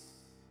dores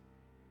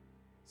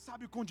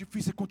sabe o quão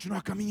difícil é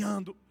continuar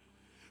caminhando.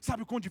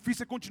 Sabe o quão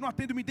difícil é continuar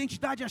tendo uma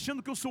identidade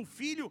achando que eu sou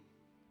filho,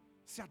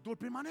 se a dor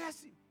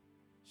permanece.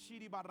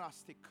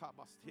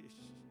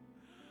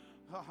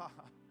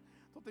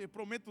 Eu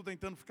prometo, estou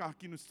tentando ficar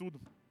aqui no estudo.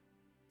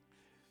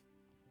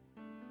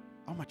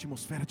 Há uma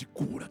atmosfera de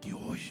cura aqui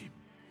hoje,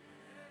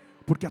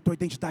 porque a tua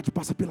identidade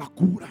passa pela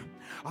cura.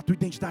 A tua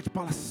identidade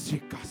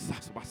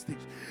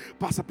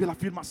passa pela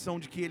afirmação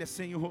de que Ele é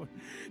Senhor.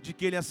 De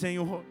que Ele é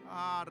Senhor.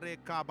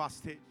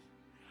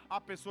 Há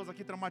pessoas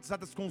aqui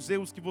traumatizadas com os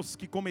erros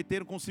que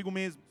cometeram consigo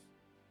mesmos.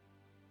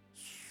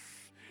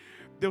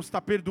 Deus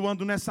está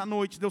perdoando nessa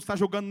noite. Deus está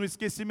jogando no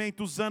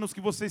esquecimento os anos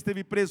que você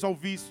esteve preso ao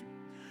vício,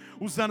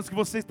 os anos que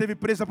você esteve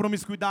preso à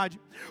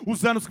promiscuidade,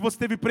 os anos que você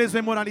esteve preso à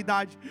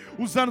imoralidade,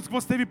 os anos que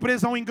você esteve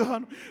preso ao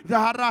engano,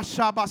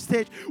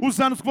 os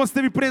anos que você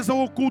esteve preso ao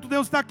oculto.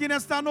 Deus está aqui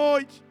nesta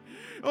noite.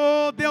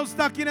 Oh, Deus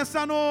está aqui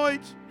nessa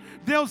noite.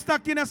 Deus está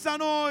aqui nessa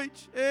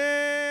noite.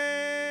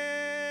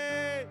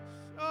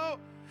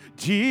 Oh.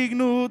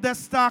 Digno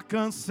desta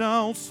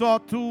canção, só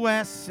Tu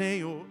és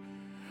Senhor,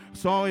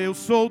 só eu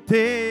sou Teu.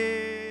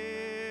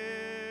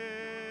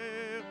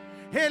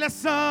 Ele é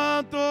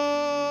santo,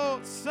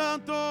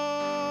 santo,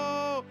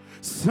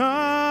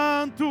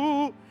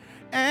 santo,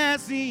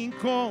 és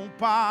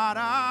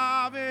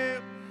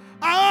incomparável.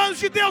 Há anjos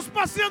de Deus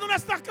passeando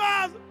nesta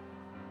casa.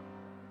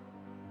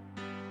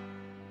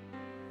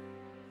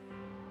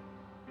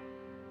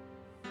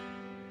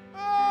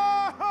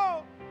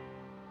 Oh,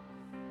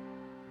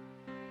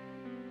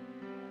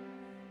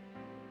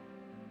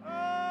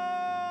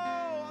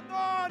 oh,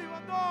 adoro,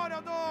 adoro,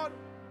 adoro.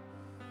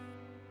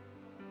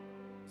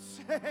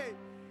 Sei.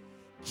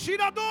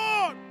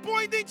 Tirador,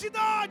 põe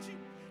identidade.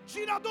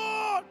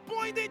 Tirador,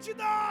 põe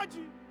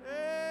identidade.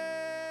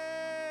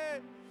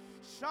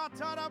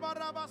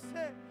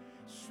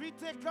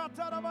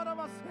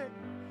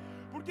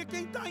 Porque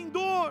quem está em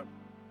dor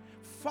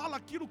fala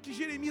aquilo que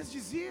Jeremias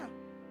dizia.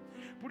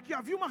 Porque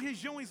havia uma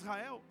região em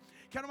Israel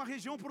que era uma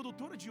região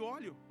produtora de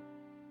óleo,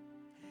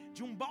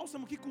 de um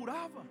bálsamo que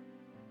curava.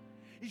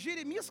 E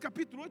Jeremias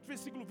capítulo 8,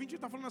 versículo 20, ele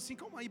está falando assim: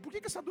 calma aí, por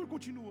que essa dor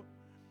continua?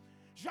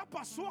 Já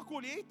passou a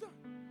colheita?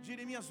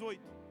 Jeremias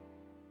 8,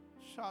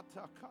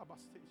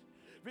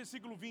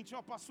 versículo 20,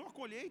 ó, passou a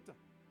colheita,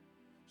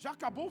 já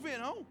acabou o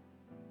verão,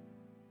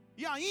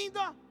 e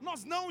ainda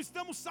nós não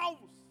estamos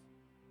salvos.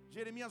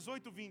 Jeremias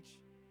 8,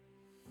 20.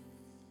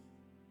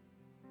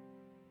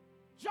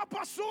 Já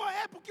passou a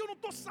época que eu não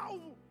estou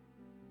salvo.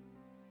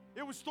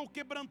 Eu estou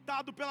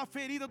quebrantado pela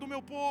ferida do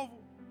meu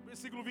povo.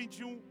 Versículo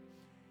 21.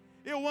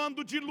 Eu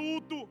ando de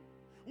luto,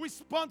 o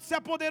espanto se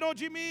apoderou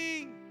de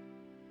mim.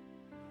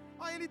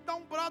 Aí ele dá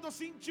um brado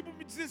assim, tipo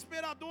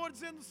desesperador,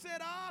 dizendo: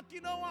 será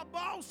que não há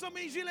bálsamo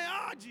em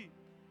Gileade?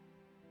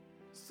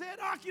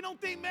 Será que não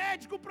tem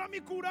médico para me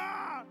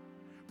curar?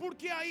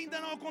 Porque ainda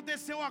não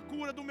aconteceu a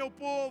cura do meu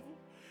povo.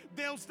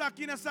 Deus está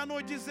aqui nessa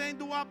noite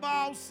dizendo: há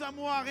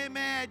bálsamo, há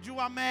remédio,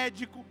 há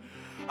médico.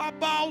 Há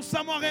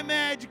bálsamo, há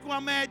remédio,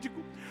 há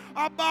médico.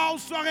 Há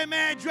bálsamo, há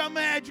remédio, há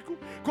médico.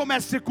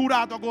 Comece a ser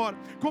curado agora.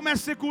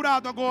 Comece a ser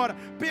curado agora.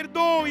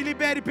 Perdoe e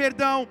libere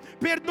perdão.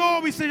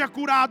 Perdoe e seja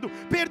curado.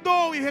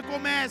 Perdoe e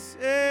recomece.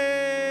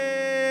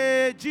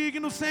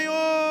 Digno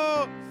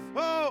Senhor.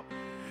 Oh,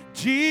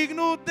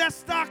 digno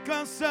desta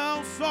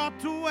canção, só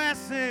Tu és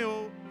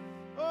Senhor.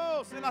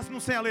 Oh, sei lá se não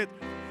sei a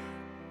letra.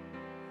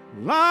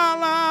 Lá,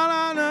 lá,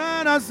 lá,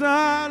 lá, lá,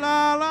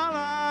 lá, lá,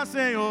 lá,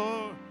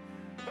 Senhor.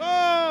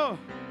 Oh,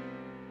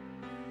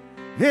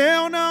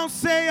 eu não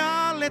sei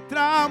a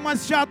letra,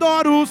 mas te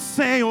adoro,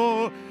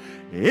 Senhor.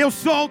 Eu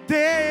sou Teu.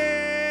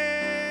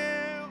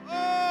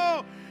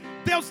 Oh,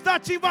 Deus está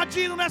te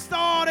invadindo nesta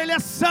hora. Ele é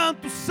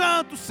santo,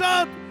 santo,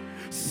 santo,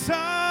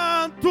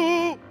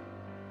 santo.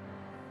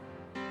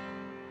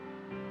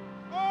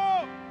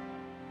 Oh,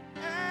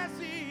 és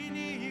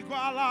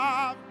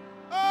inigualável.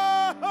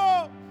 Oh,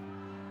 oh.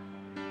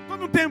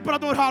 Tamo um tempo para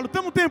adorá-lo,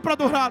 tamo um tempo para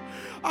adorá-lo.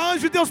 A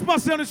anjo de Deus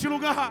passando neste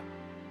lugar.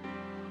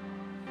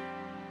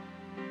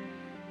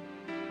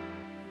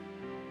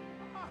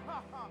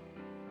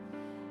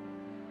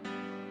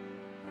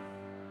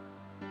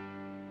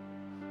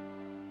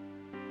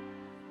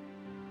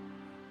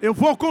 Eu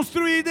vou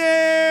construir,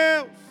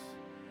 Deus.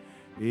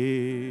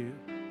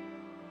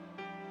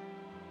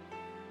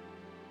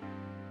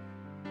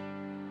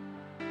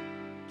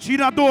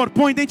 Tirador,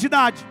 põe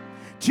identidade.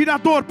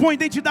 Tirador, põe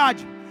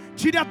identidade.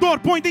 Tirador,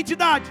 põe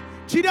identidade.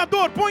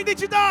 Tirador, põe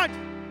identidade.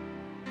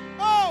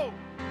 Oh!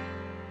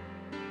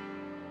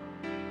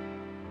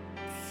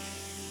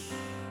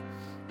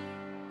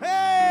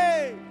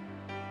 Ei!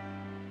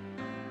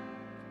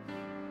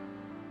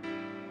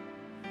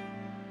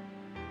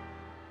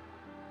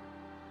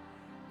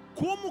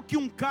 Como que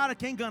um cara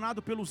que é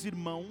enganado pelos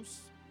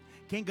irmãos,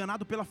 que é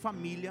enganado pela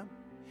família,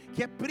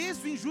 que é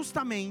preso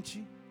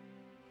injustamente,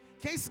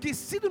 que é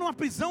esquecido numa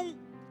prisão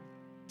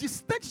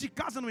distante de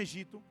casa no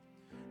Egito,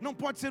 não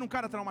pode ser um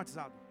cara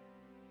traumatizado?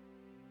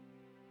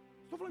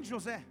 Estou falando de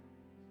José.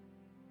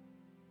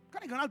 O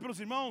cara enganado pelos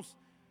irmãos,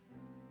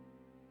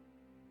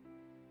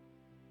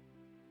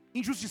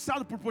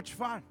 injustiçado por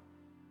Potifar,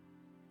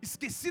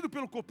 esquecido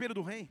pelo copeiro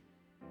do rei.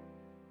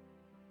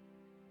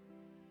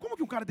 Como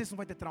que um cara desse não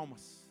vai ter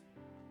traumas?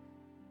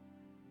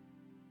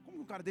 Como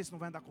que um cara desse não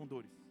vai andar com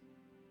dores?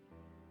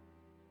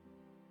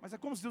 Mas é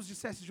como se Deus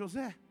dissesse: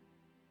 José,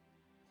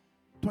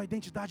 tua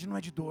identidade não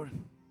é de dor.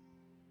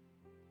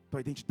 Tua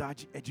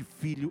identidade é de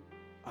filho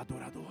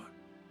adorador.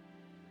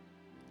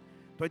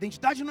 Tua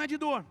identidade não é de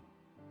dor.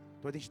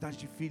 Tua identidade é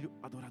de filho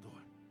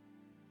adorador.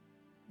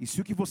 E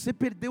se o que você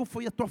perdeu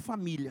foi a tua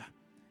família,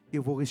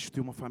 eu vou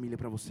restituir uma família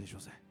para você,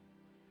 José.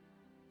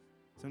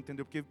 Você não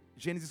entendeu? Porque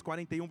Gênesis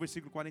 41,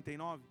 versículo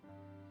 49,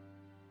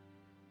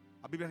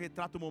 a Bíblia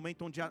retrata o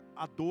momento onde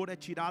a dor é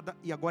tirada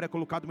e agora é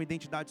colocada uma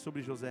identidade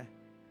sobre José.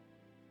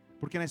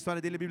 Porque na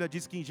história dele a Bíblia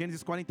diz que em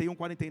Gênesis 41,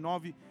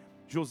 49,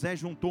 José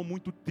juntou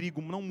muito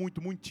trigo, não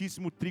muito,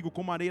 muitíssimo trigo,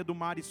 como a areia do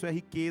mar. Isso é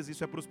riqueza,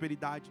 isso é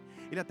prosperidade.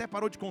 Ele até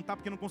parou de contar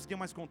porque não conseguia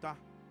mais contar.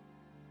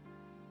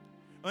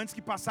 Antes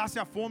que passasse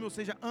a fome, ou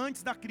seja,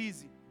 antes da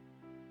crise,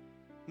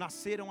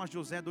 nasceram a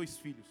José 2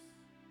 filhos.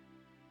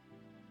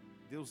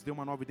 Deus deu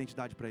uma nova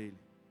identidade para ele.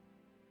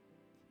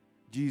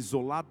 De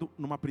isolado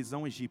numa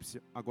prisão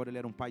egípcia, agora ele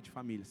era um pai de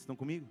família. Vocês estão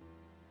comigo?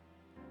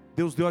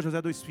 Deus deu a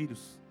José 2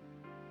 filhos.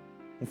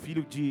 Um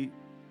filho de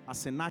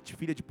Asenate,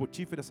 filha de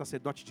Potífera,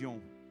 sacerdote de On.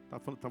 Está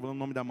falando o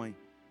nome da mãe.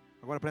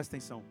 Agora presta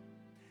atenção.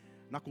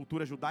 Na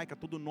cultura judaica,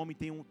 todo nome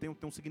tem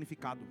um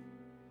significado.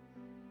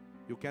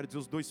 Eu quero dizer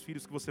os 2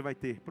 filhos que você vai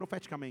ter,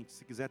 profeticamente.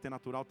 Se quiser ter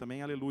natural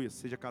também, aleluia.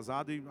 Seja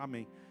casado e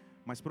amém.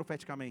 Mas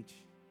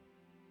profeticamente.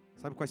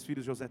 Sabe quais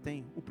filhos José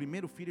tem? O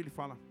primeiro filho ele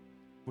fala,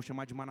 vou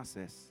chamar de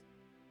Manassés.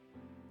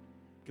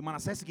 Porque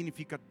Manassés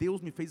significa,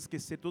 Deus me fez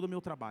esquecer todo o meu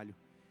trabalho.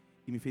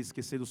 E me fez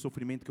esquecer do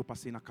sofrimento que eu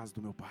passei na casa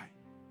do meu pai.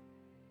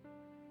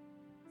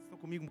 Vocês estão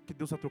comigo que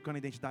Deus está trocando a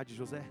identidade de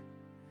José?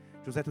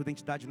 José, tua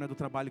identidade não é do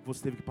trabalho que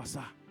você teve que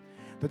passar.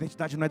 Tua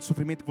identidade não é do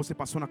sofrimento que você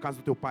passou na casa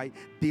do teu pai.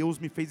 Deus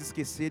me fez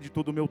esquecer de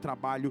todo o meu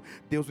trabalho.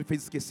 Deus me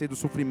fez esquecer do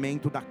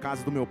sofrimento da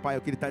casa do meu pai. É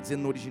o que ele está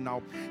dizendo no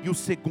original. E o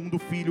segundo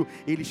filho,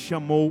 ele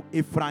chamou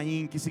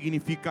Efraim, que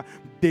significa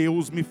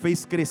Deus me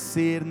fez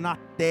crescer na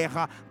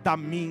terra da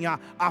minha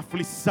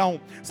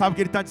aflição. Sabe o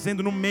que ele está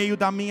dizendo? No meio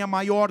da minha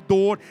maior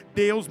dor,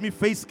 Deus me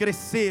fez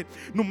crescer.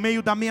 No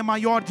meio da minha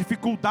maior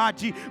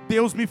dificuldade,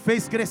 Deus me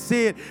fez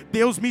crescer.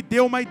 Deus me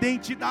deu uma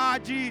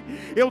identidade.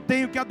 Eu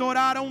tenho que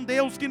adorar a um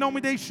Deus que não me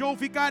deixou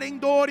ficar em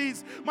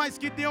dores, mas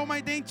que deu uma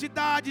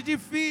identidade de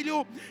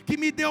filho, que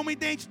me deu uma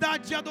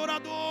identidade de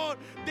adorador.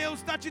 Deus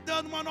está te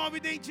dando uma nova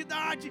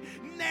identidade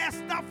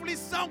nesta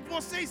aflição que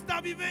você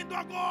está vivendo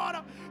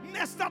agora,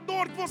 nesta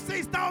dor que você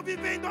estava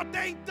vivendo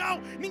até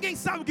então. Ninguém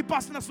sabe o que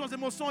passa nas suas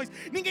emoções,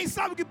 ninguém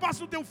sabe o que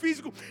passa no teu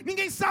físico,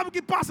 ninguém sabe o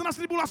que passa nas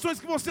tribulações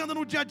que você anda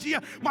no dia a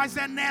dia, mas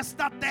é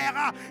nesta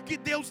terra que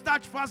Deus está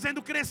te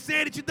fazendo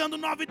crescer e te dando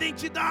nova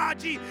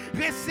identidade.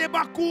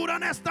 Receba a cura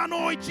nesta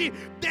noite.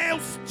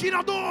 Deus, tira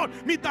a dor,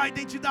 me dá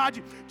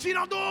identidade.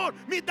 Tira a dor,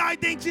 me dá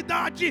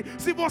identidade.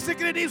 Se você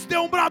crer nisso, dê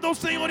um brado ao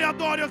Senhor e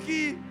adore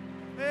aqui.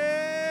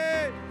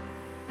 Ei!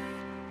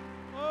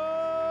 Oh!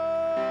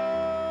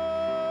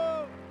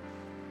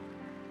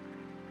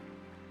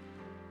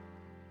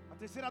 A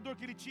terceira dor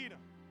que ele tira,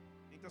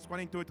 entre as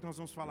 48 que nós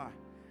vamos falar.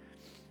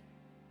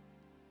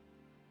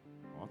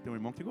 Ó, tem um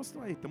irmão que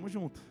gostou aí, tamo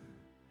junto.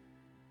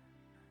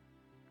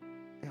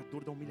 É a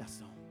dor da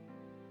humilhação.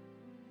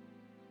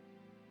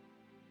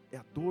 É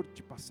a dor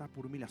de passar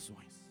por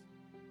humilhações.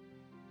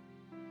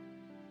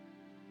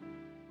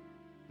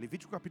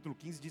 Levítico capítulo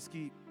 15 diz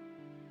que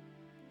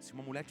se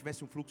uma mulher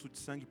tivesse um fluxo de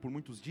sangue por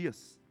muitos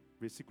dias,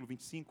 versículo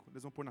 25,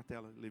 eles vão pôr na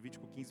tela,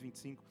 Levítico 15,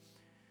 25.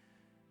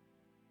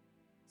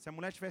 Se a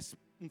mulher tivesse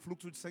um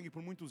fluxo de sangue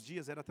por muitos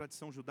dias, era a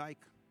tradição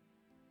judaica,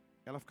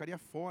 ela ficaria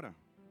fora,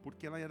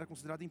 porque ela era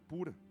considerada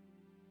impura.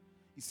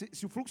 E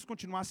se o fluxo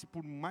continuasse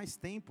por mais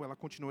tempo, ela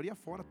continuaria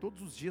fora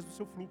todos os dias do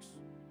seu fluxo,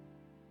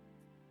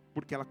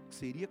 porque ela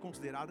seria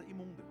considerada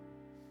imunda.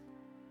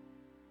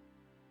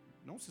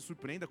 Não se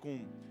surpreenda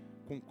com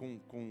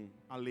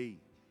a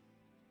lei,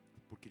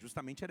 porque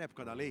justamente era a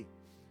época da lei.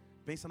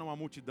 Pensa numa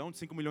multidão de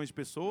 5 milhões de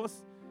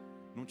pessoas,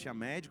 não tinha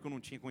médico, não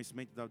tinha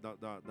conhecimento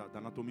da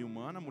anatomia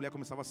humana, a mulher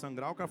começava a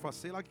sangrar, o cara falava,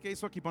 sei lá o que é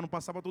isso aqui, para não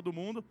passar para todo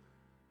mundo,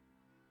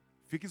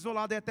 fica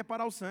isolado aí até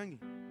parar o sangue.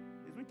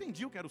 Eles não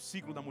entendiam o que era o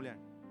ciclo da mulher.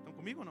 Estão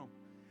comigo ou não?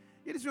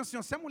 E eles diziam assim,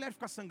 ó, se a mulher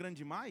ficar sangrando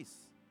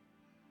demais,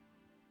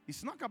 e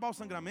se não acabar o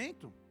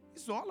sangramento,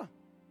 isola.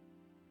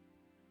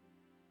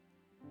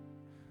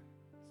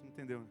 Você não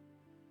entendeu, né?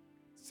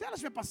 Se ela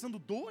estiver passando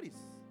dores,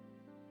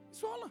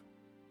 isola.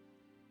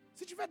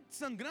 Se estiver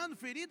sangrando,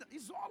 ferida,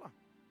 isola.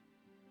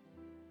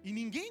 E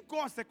ninguém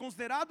encosta, é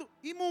considerado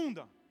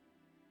imunda.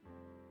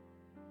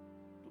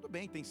 Tudo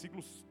bem, tem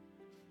ciclos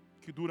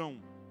que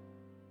duram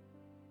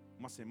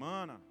uma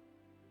semana,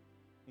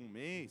 um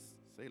mês,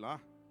 sei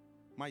lá.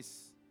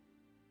 Mas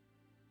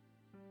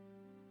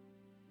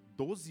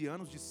 12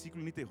 anos de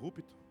ciclo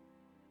ininterrupto.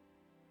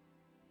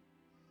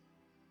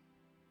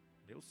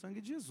 Deu o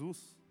sangue de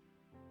Jesus.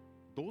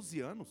 12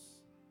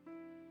 anos.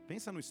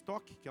 Pensa no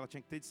estoque que ela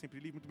tinha que ter de sempre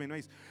livre. Muito bem, não é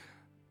isso?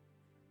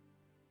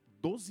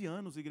 12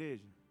 anos,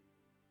 igreja.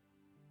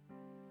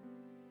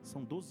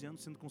 São 12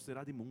 anos sendo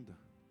considerada imunda.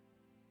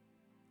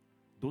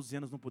 12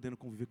 anos não podendo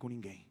conviver com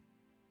ninguém.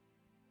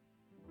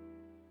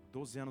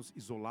 12 anos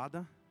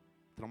isolada,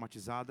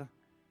 traumatizada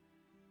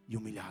e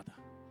humilhada.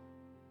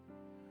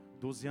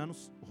 12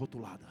 anos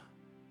rotulada.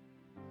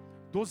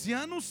 12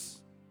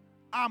 anos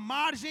à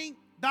margem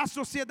da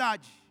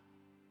sociedade.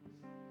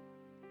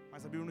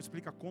 Mas a Bíblia não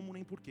explica como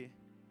nem porquê.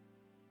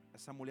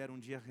 Essa mulher um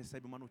dia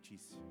recebe uma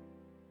notícia.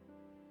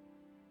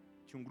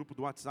 Tinha um grupo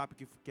do WhatsApp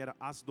que era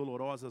as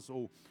dolorosas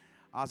ou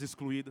as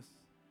excluídas.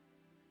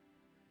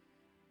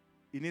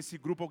 E nesse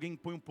grupo alguém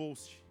põe um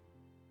post.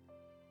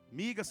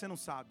 Miga, você não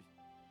sabe.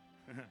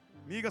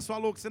 Miga, sua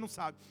louca, você não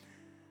sabe.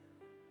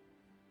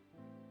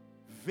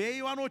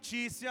 Veio a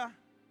notícia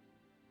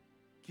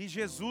que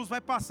Jesus vai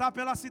passar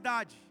pela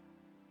cidade.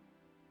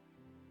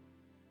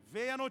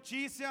 Veio a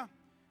notícia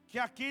que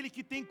aquele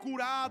que tem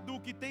curado,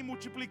 que tem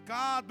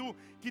multiplicado,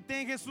 que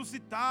tem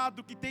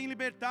ressuscitado, que tem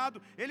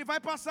libertado, ele vai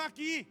passar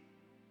aqui.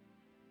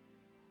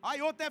 Aí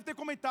outro deve ter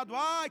comentado,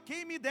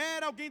 quem me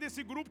dera alguém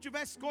desse grupo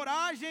tivesse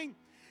coragem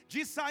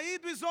de sair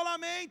do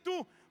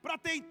isolamento para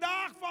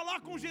tentar falar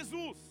com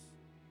Jesus.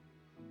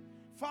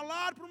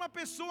 Falar para uma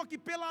pessoa que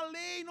pela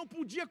lei não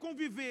podia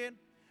conviver,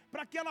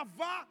 para que ela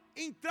vá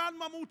entrar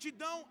numa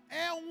multidão,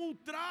 é um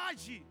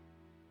ultraje,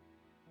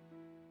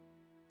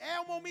 é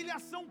uma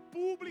humilhação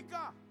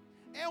pública,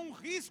 é um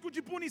risco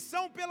de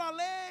punição pela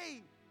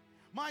lei.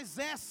 Mas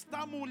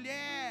esta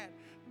mulher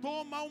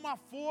toma uma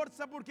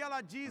força, porque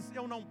ela diz: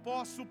 eu não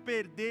posso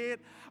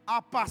perder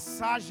a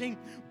passagem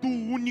do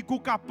único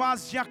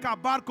capaz de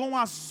acabar com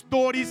as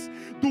dores,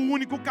 do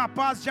único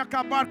capaz de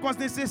acabar com as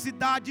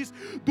necessidades,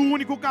 do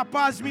único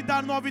capaz de me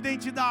dar nova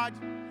identidade.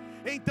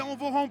 Então eu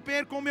vou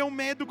romper com o meu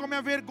medo, com a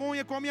minha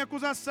vergonha, com a minha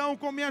acusação,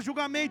 com o meu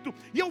julgamento,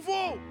 e eu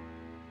vou.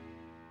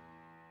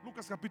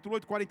 Lucas capítulo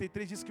 8,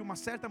 43 diz que uma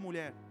certa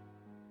mulher,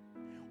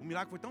 o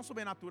milagre foi tão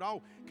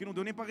sobrenatural que não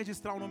deu nem para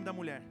registrar o nome da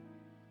mulher.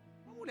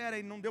 Uma mulher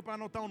aí, não deu para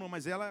anotar o nome,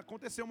 mas ela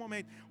aconteceu um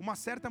momento. Uma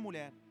certa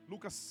mulher,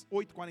 Lucas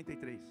 8,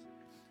 43.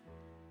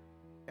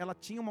 Ela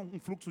tinha um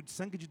fluxo de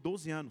sangue de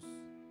 12 anos.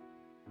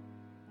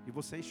 E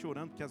você aí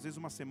chorando, que às vezes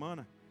uma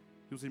semana,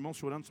 e os irmãos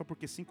chorando só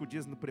porque 5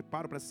 dias no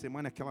preparo para essa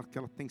semana, aquela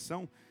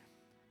tensão.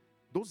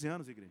 12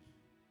 anos, igreja.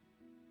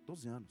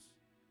 12 anos.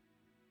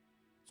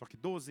 Só que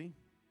 12, hein?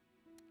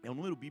 É o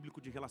número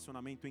bíblico de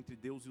relacionamento entre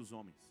Deus e os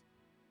homens.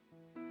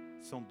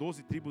 São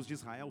 12 tribos de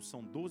Israel,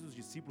 são 12 os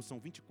discípulos, são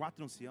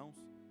 24 anciãos,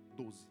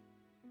 12.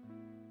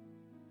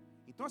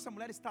 Então essa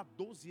mulher está há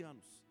 12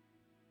 anos.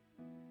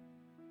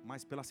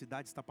 Mas pela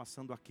cidade está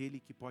passando aquele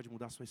que pode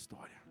mudar a sua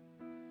história.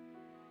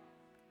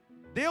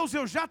 Deus,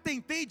 eu já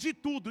tentei de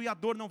tudo e a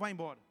dor não vai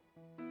embora.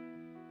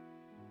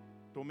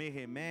 Tomei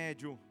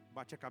remédio,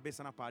 bati a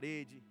cabeça na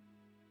parede,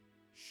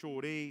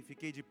 chorei,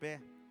 fiquei de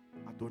pé,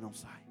 a dor não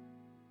sai.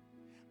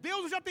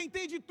 Deus, eu já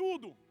tentei de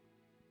tudo.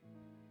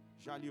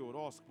 Já li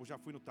horóscopo, já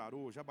fui no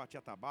tarô, já bati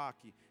a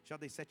tabaque, já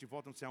dei 7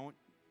 voltas não sei aonde.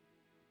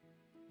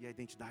 E a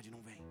identidade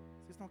não vem.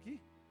 Vocês estão aqui?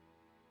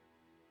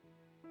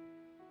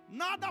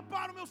 Nada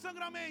para o meu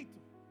sangramento.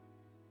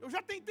 Eu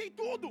já tentei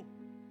tudo.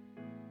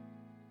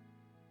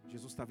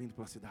 Jesus está vindo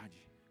pela cidade.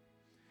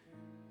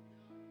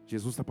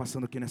 Jesus está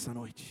passando aqui nessa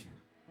noite.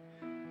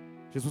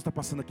 Jesus está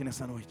passando aqui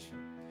nessa noite.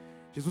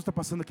 Jesus está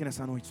passando aqui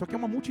nessa noite. Só que é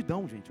uma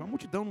multidão, gente. Uma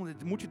multidão,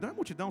 multidão é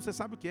multidão, você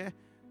sabe o que é.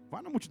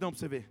 Vai na multidão para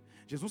você ver.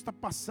 Jesus está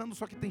passando,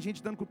 só que tem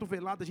gente dando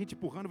cotovelada, gente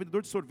empurrando,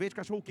 vendedor de sorvete,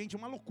 cachorro quente, é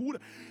uma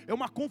loucura. É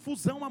uma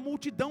confusão, uma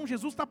multidão.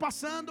 Jesus está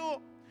passando.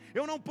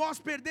 Eu não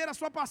posso perder a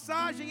sua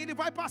passagem, Ele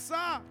vai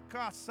passar.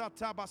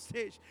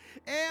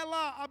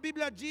 Ela, a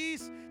Bíblia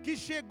diz que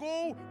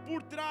chegou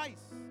por trás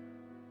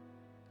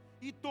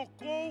e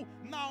tocou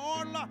na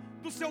orla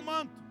do seu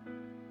manto.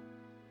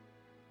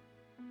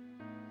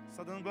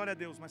 Está dando glória a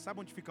Deus, mas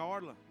sabe onde fica a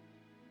orla?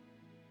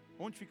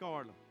 Onde fica a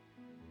orla?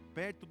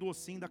 Perto do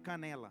ossinho da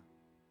canela.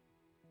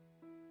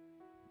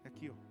 É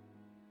aqui, ó.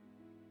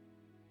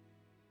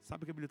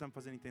 Sabe o que a Bíblia está me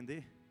fazendo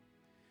entender?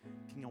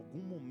 Que em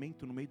algum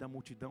momento no meio da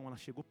multidão ela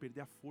chegou a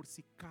perder a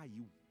força e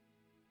caiu.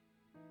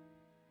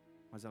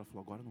 Mas ela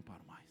falou: agora eu não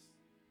paro mais.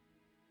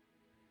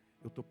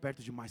 Eu estou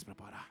perto demais para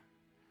parar.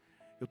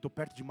 Eu estou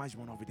perto demais de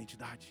uma nova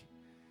identidade.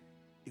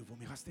 Eu vou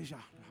me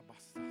rastejar.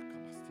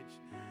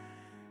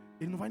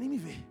 Ele não vai nem me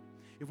ver.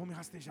 Eu vou me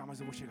rastejar, mas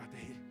eu vou chegar até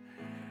ele.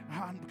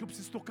 Porque eu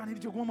preciso tocar nele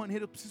de alguma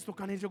maneira. Eu preciso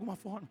tocar nele de alguma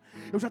forma.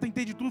 Eu já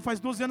tentei de tudo, faz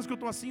 12 anos que eu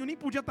estou assim. Eu nem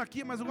podia estar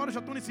aqui, mas agora eu já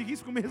estou nesse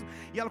risco mesmo.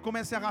 E ela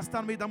começa a se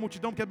arrastar no meio da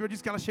multidão, porque a Bíblia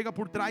diz que ela chega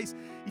por trás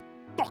e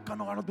toca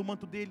na orla do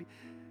manto dele,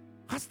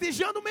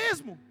 rastejando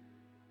mesmo,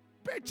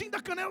 pertinho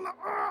da canela.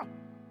 A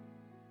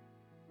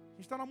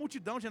gente está na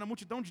multidão, gente. Na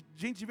multidão de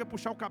gente devia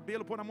puxar o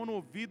cabelo, pôr a mão no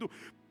ouvido,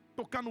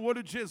 tocar no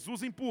olho de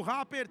Jesus, empurrar,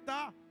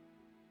 apertar.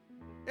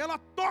 Ela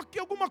toca e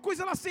alguma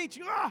coisa ela sente.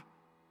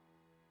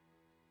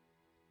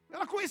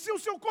 Ela conhecia o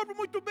seu corpo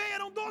muito bem.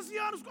 Eram 12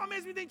 anos com a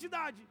mesma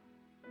identidade.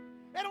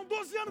 Eram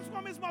 12 anos com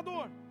a mesma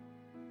dor.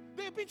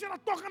 De repente ela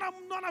toca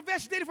na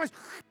veste dele e faz: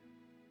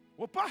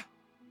 opa!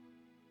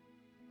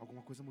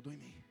 Alguma coisa mudou em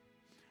mim.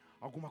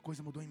 Alguma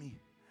coisa mudou em mim.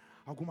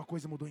 Alguma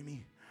coisa mudou em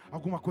mim.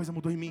 Alguma coisa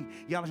mudou em mim.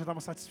 E ela já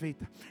estava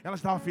satisfeita. Ela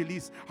já estava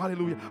feliz.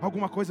 Aleluia.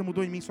 Alguma coisa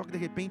mudou em mim. Só que de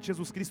repente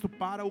Jesus Cristo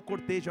para o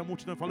cortejo, a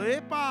multidão, e fala: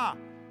 epa!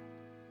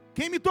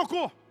 Quem me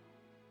tocou?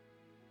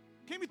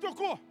 Quem me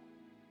tocou?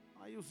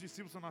 Aí os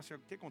discípulos não acham: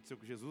 o que aconteceu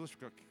com Jesus?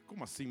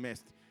 Como assim,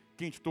 mestre?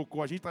 Quem te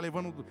tocou? A gente está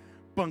levando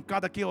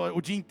pancada aqui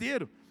o dia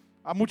inteiro.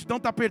 A multidão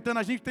está apertando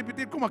a gente o tempo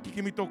inteiro. Como aqui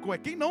quem me tocou? É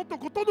quem não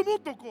tocou, todo mundo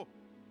tocou.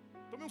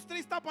 Tomei uns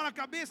 3 tapas na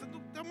cabeça.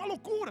 É uma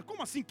loucura.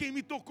 Como assim quem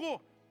me tocou?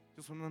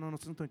 Jesus falou: não,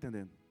 vocês não estão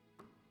entendendo.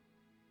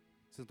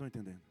 Vocês não estão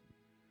entendendo.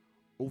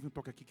 Houve um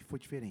toque aqui que foi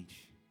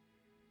diferente.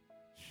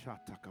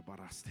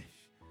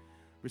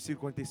 Versículo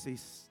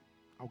 46.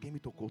 Alguém me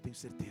tocou, tenho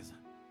certeza.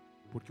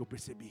 Porque eu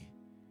percebi.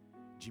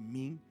 De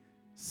mim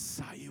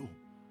saiu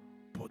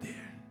poder.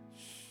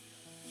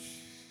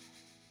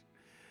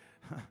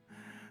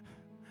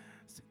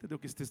 Você entendeu o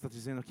que esse texto está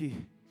dizendo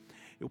aqui?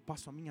 Eu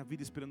passo a minha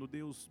vida esperando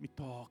Deus. Me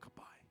toca,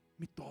 Pai.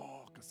 Me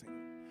toca, Senhor.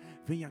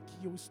 Vem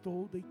aqui, eu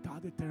estou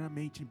deitado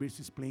eternamente em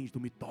berço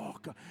esplêndido. Me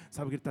toca.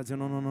 Sabe o que ele está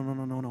dizendo?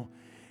 Não.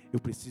 Eu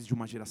preciso de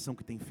uma geração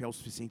que tem fé o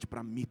suficiente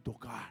para me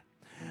tocar.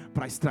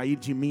 para extrair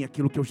de mim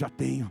aquilo que eu já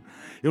tenho.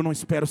 Eu não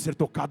espero ser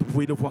tocado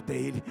por Ele, eu vou até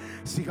Ele.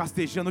 Se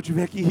rastejando eu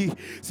tiver que ir,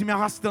 se me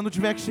arrastando eu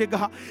tiver que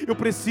chegar, eu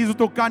preciso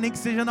tocar, nem que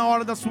seja na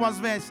hora das suas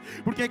vestes,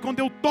 porque aí quando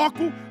eu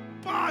toco,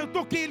 eu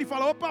toquei, Ele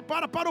fala: opa,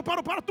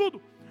 para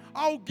tudo.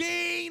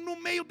 Alguém no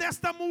meio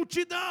desta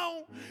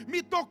multidão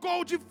me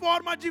tocou de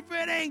forma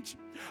diferente.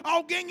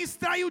 Alguém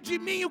extraiu de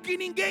mim o que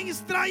ninguém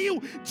extraiu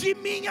de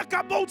mim,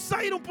 acabou de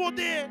sair um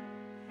poder.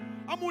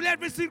 A mulher,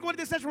 versículo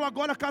 47, falou: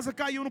 agora a casa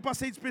caiu, não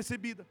passei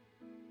despercebida.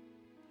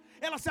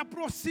 Ela se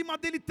aproxima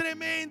dele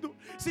tremendo,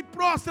 se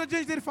prostra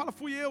diante dele e fala: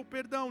 fui eu,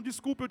 perdão,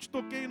 desculpa, eu te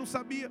toquei, não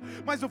sabia,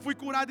 mas eu fui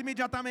curado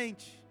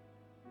imediatamente.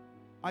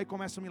 Aí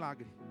começa o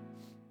milagre.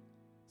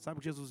 Sabe o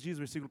que Jesus diz,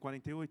 versículo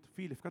 48?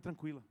 Filha, fica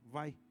tranquila,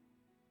 vai.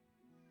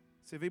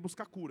 Você veio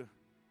buscar cura,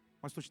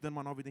 mas estou te dando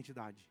uma nova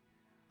identidade.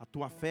 A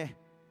tua fé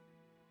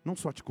não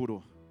só te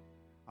curou,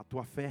 a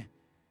tua fé.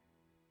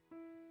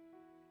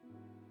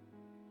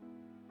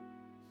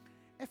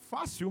 É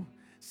fácil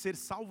ser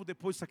salvo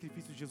depois do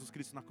sacrifício de Jesus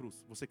Cristo na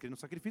cruz. Você crê no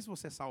sacrifício,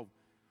 você é salvo.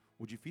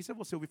 O difícil é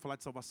você ouvir falar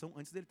de salvação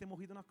antes dele ter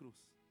morrido na cruz.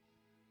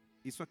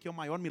 Isso aqui é o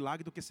maior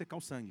milagre do que secar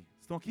o sangue.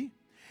 Estão aqui?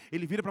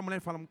 Ele vira para a mulher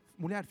e fala: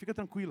 mulher, fica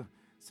tranquila,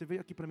 você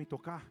veio aqui para me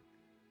tocar,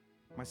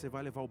 mas você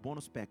vai levar o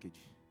bônus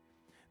package.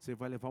 Você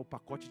vai levar o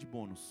pacote de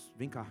bônus.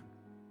 Vem cá.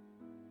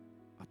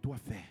 A tua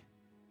fé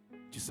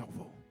te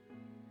salvou.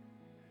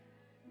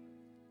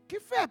 Que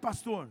fé,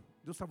 pastor?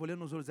 Deus estava olhando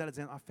nos olhos dela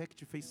dizendo: a fé que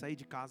te fez sair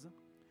de casa,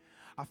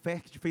 a fé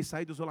que te fez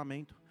sair do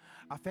isolamento,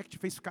 a fé que te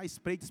fez ficar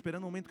espreita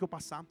esperando o momento que eu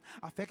passar,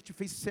 a fé que te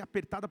fez ser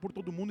apertada por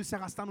todo mundo e se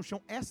arrastar no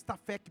chão. Esta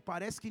fé que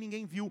parece que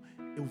ninguém viu,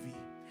 eu vi.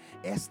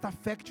 Esta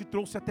fé que te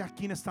trouxe até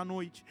aqui nesta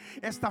noite,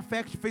 esta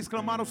fé que te fez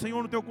clamar ao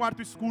Senhor no teu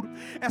quarto escuro,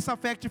 essa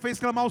fé que te fez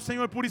clamar ao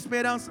Senhor por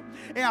esperança,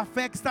 é a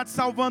fé que está te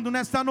salvando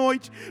nesta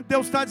noite.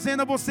 Deus está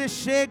dizendo a você: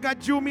 chega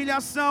de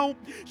humilhação,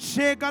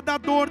 chega da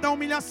dor da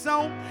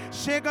humilhação,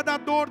 chega da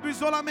dor do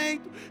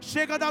isolamento,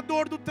 chega da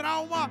dor do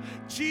trauma,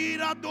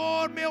 tira a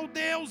dor, meu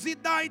Deus, e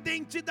dá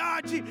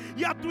identidade.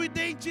 E a tua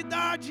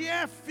identidade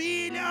é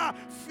filha,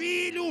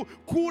 filho,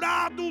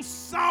 curado,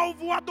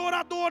 salvo,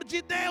 adorador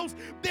de Deus.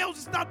 Deus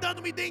está dando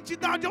uma identidade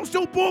ao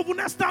seu povo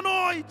nesta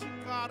noite.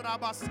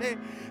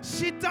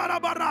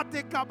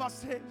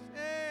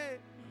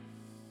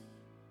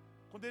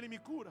 Quando Ele me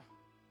cura,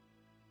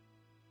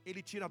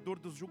 Ele tira a dor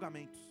dos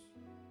julgamentos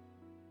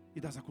e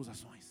das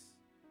acusações.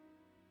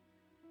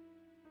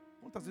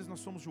 Quantas vezes nós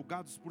somos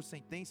julgados por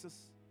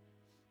sentenças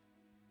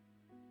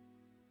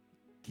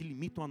que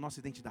limitam a nossa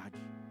identidade,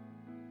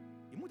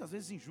 e muitas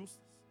vezes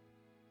injustas.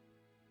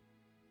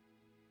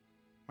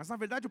 Mas na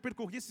verdade eu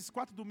percorri esses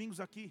 4 domingos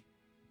aqui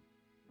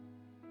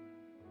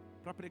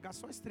para pregar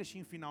só esse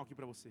trechinho final aqui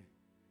para você.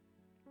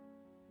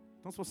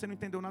 Então, se você não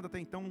entendeu nada até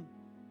então,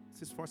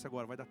 se esforce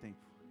agora, vai dar tempo.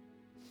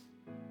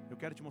 Eu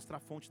quero te mostrar a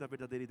fonte da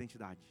verdadeira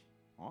identidade.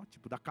 Ó,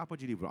 tipo da capa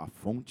de livro, a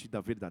fonte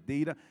da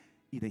verdadeira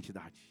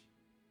identidade.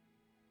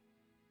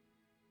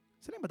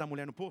 Você lembra da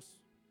mulher no poço?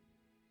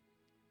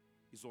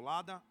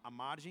 Isolada, à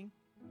margem,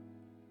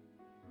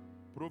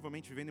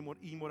 provavelmente vivendo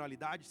em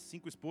imoralidade,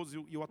 5 esposos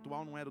e o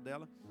atual não era o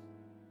dela.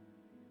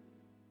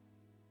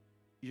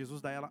 E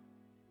Jesus dá a ela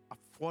a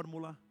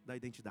fórmula da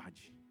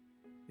identidade.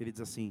 Ele diz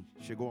assim: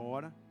 chegou a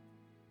hora,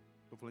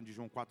 estou falando de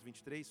João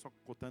 4:23, só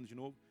cotando de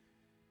novo,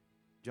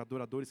 de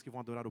adoradores que vão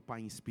adorar o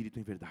Pai em espírito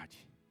e em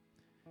verdade.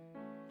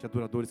 De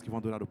adoradores que vão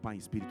adorar o Pai em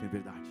espírito e em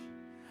verdade.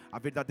 A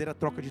verdadeira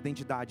troca de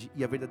identidade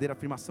e a verdadeira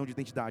afirmação de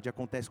identidade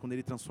acontece quando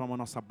Ele transforma a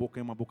nossa boca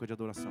em uma boca de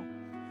adoração.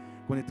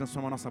 Quando Ele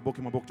transforma a nossa boca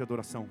em uma boca de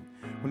adoração.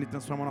 Quando Ele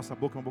transforma a nossa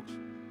boca em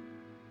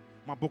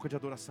uma boca de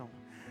adoração.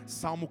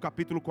 Salmo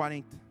capítulo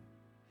 40.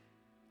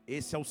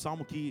 Esse é o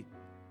salmo que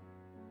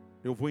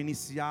eu vou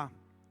iniciar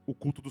o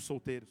culto dos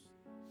solteiros.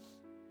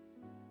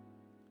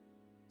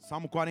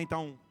 Salmo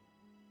 41.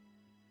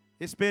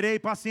 Esperei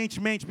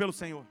pacientemente pelo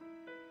Senhor,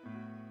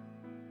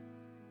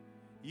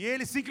 e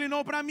Ele se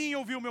inclinou para mim e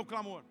ouviu o meu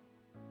clamor.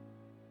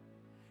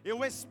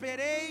 Eu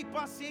esperei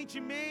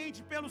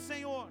pacientemente pelo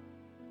Senhor,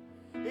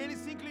 Ele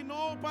se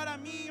inclinou para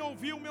mim e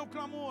ouviu o meu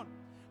clamor.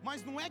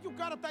 Mas não é que o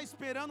cara está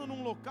esperando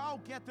num local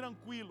que é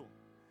tranquilo.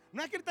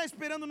 Não é que ele está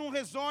esperando num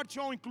resort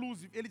all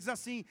inclusive. Ele diz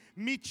assim: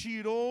 me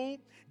tirou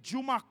de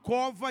uma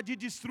cova de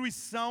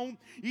destruição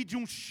e de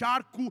um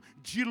charco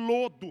de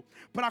lodo,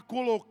 para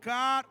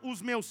colocar os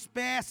meus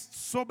pés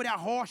sobre a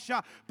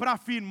rocha, para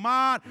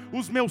firmar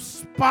os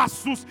meus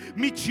passos.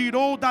 Me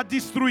tirou da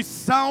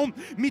destruição,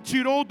 me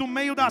tirou do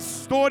meio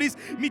das dores,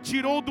 me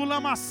tirou do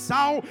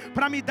lamaçal,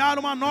 para me dar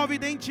uma nova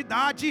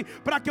identidade,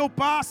 para que eu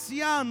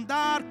passe a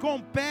andar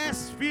com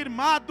pés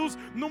firmados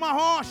numa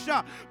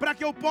rocha, para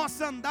que eu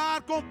possa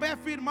andar com pés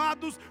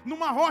firmados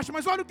numa rocha.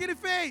 Mas olha o que Ele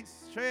fez.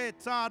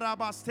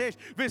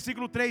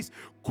 Versículo 3: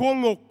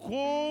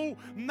 colocou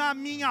na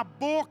minha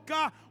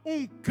boca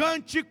um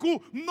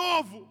cântico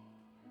novo.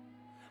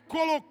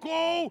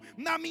 Colocou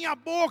na minha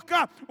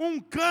boca um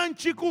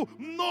cântico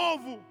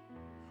novo,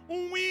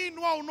 um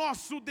hino ao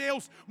nosso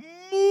Deus.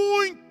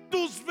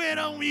 Muitos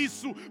verão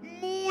isso,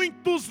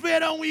 muitos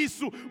verão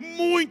isso,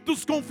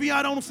 muitos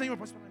confiarão no Senhor.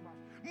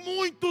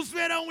 muitos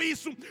verão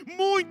isso,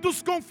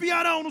 muitos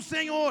confiarão no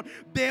Senhor.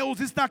 Deus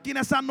está aqui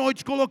nessa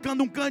noite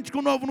colocando um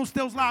cântico novo nos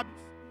teus lábios.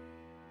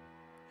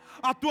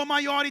 A tua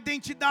maior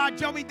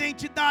identidade é uma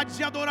identidade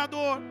de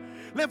adorador.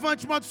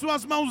 Levante uma de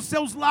suas mãos, os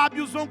seus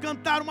lábios vão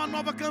cantar uma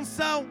nova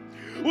canção.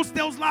 Os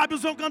teus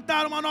lábios vão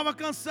cantar uma nova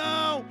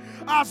canção.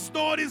 As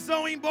dores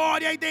vão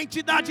embora e a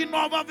identidade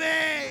nova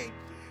vem.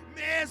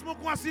 Mesmo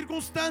com a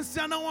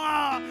circunstância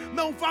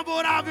não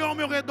favorável ao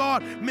meu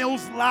redor,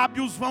 meus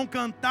lábios vão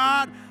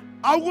cantar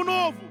algo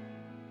novo.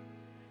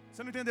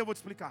 Você não entendeu? Eu vou te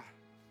explicar.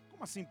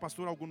 Como assim,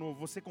 pastor, algo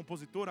novo? Você é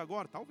compositor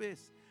agora?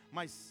 Talvez.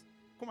 Mas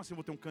como assim eu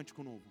vou ter um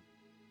cântico novo?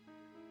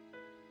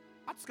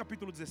 Atos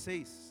capítulo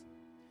 16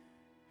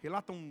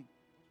 relata um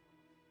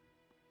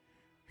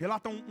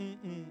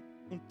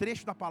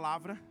trecho da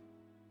palavra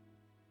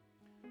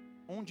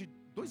onde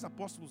dois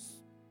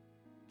apóstolos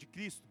de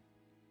Cristo,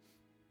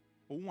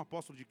 ou um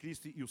apóstolo de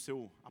Cristo e o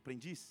seu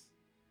aprendiz,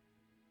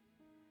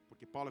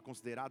 porque Paulo é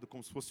considerado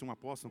como se fosse um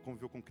apóstolo,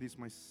 conviveu com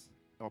Cristo, mas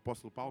é o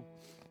apóstolo Paulo.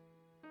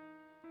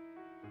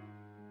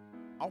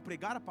 Ao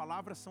pregar a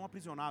palavra são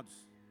aprisionados.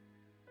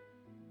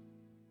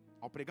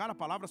 Ao pregar a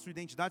palavra sua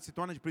identidade se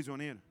torna de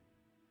prisioneiro.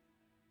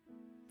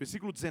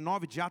 Versículo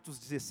 19 de Atos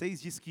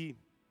 16 diz que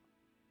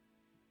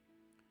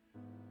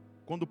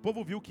quando o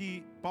povo viu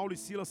que Paulo e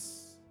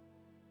Silas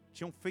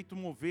tinham feito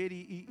mover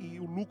e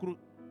o lucro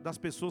das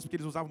pessoas, porque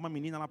eles usavam uma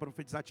menina lá para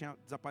profetizar, tinha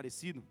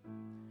desaparecido,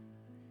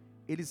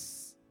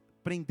 eles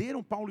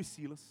prenderam Paulo e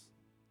Silas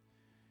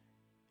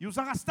e os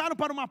arrastaram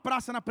para uma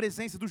praça na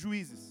presença dos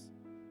juízes,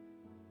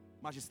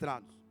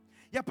 magistrados,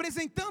 e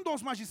apresentando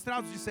aos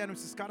magistrados disseram: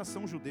 esses caras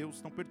são judeus,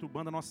 estão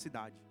perturbando a nossa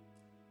cidade,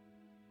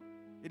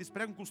 eles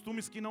pregam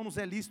costumes que não nos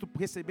é lícito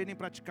receber nem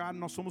praticar,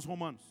 nós somos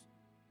romanos.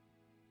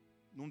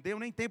 Não deu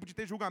nem tempo de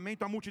ter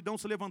julgamento, a multidão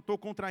se levantou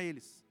contra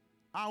eles,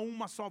 a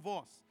uma só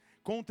voz,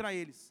 contra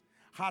eles,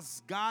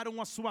 rasgaram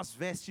as suas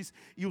vestes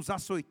e os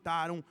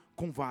açoitaram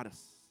com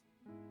varas.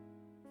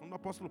 Falando do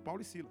apóstolo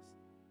Paulo e Silas.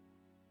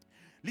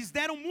 Lhes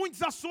deram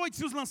muitos açoites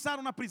e os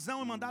lançaram na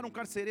prisão e mandaram um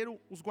carcereiro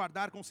os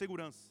guardar com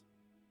segurança.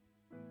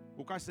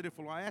 O carcereiro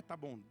falou: tá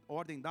bom,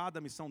 ordem dada,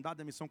 missão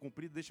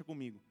cumprida, deixa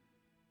comigo.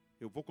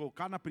 Eu vou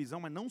colocar na prisão,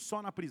 mas não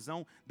só na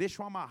prisão,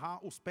 deixa eu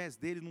amarrar os pés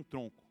dele num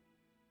tronco.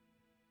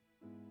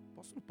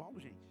 Apóstolo Paulo,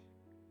 gente.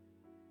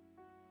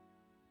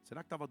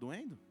 Será que estava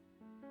doendo?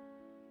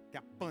 Ter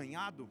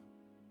apanhado,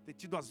 ter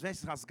tido as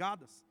vestes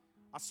rasgadas,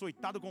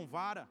 açoitado com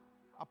vara,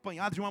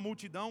 apanhado de uma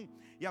multidão,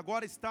 e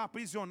agora está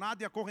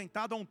aprisionado e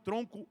acorrentado a um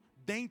tronco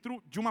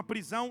dentro de uma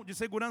prisão de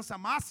segurança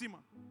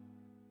máxima.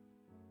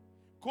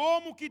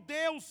 Como que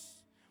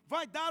Deus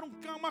vai dar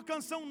uma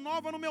canção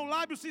nova no meu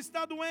lábio se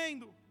está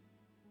doendo?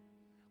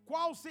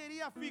 Qual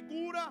seria a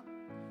figura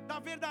da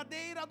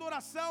verdadeira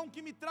adoração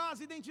que me traz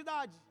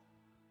identidade?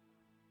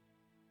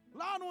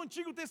 Lá no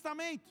Antigo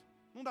Testamento,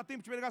 não dá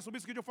tempo de pregar sobre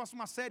isso, que eu faço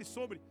uma série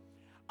sobre.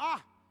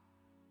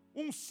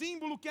 Um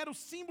símbolo que era o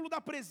símbolo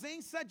da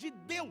presença de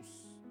Deus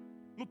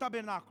no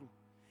tabernáculo.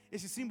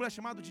 Esse símbolo é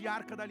chamado de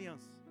Arca da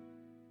Aliança.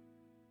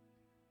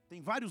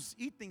 Tem vários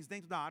itens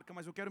dentro da arca,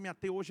 mas eu quero me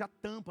ater hoje à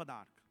tampa da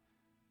arca.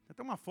 Tem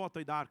até uma foto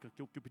aí da arca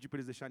que eu pedi para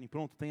eles deixarem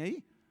pronto. Tem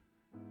aí?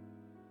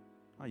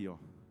 Aí, ó.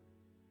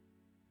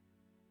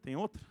 Tem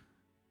outra?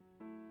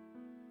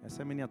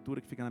 Essa é a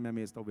miniatura que fica na minha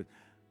mesa, talvez.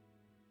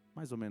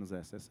 Mais ou menos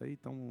essa. Essa aí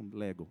está um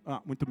Lego.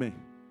 Muito bem.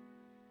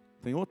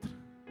 Tem outra?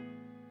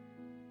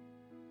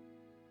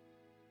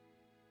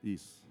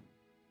 Isso.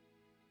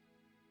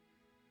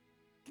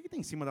 O que tem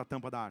em cima da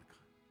tampa da arca?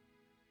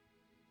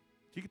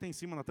 O que tem em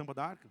cima da tampa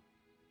da arca?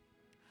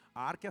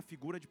 A arca é a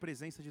figura de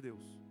presença de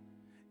Deus.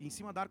 E em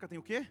cima da arca tem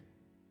o quê?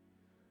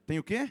 Tem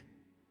o quê?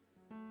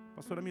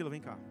 Pastora Mila,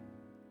 vem cá.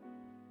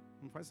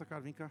 Não faz essa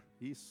cara, vem cá.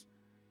 Isso.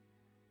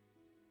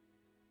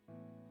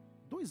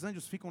 2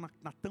 anjos ficam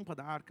na tampa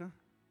da arca,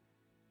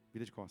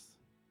 vira de costas.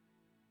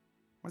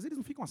 Mas eles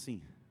não ficam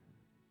assim.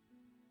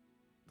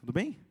 Tudo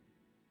bem?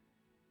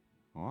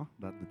 Ó,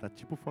 dá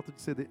tipo foto de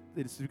CD.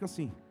 Eles ficam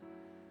assim.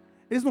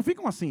 Eles não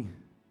ficam assim.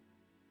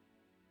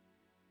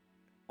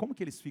 Como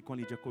que eles ficam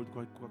ali de acordo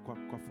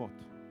com a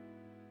foto?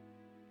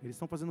 Eles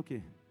estão fazendo o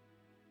quê?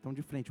 Estão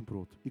de frente um para o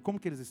outro. E como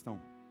que eles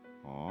estão?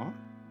 Ó.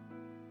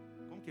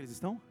 Como que eles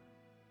estão?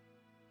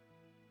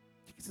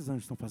 O que esses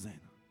anjos estão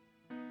fazendo?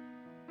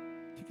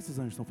 O que esses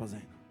anjos estão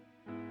fazendo?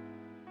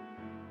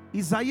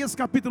 Isaías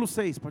capítulo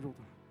 6, pode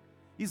voltar.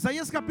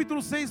 Isaías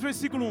capítulo 6,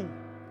 versículo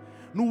 1.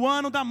 No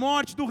ano da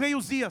morte do rei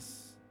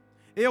Uzias,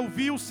 eu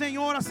vi o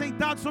Senhor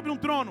assentado sobre um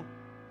trono.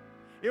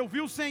 Eu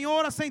vi o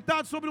Senhor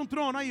assentado sobre um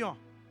trono, aí ó.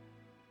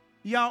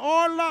 E a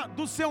orla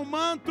do seu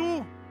manto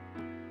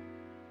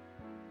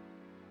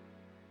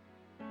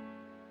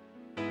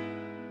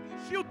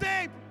enche o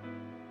templo.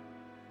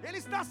 Ele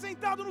está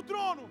sentado no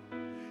trono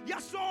e a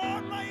sua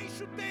orla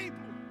enche o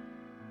templo.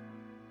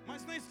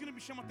 Mas não é isso que me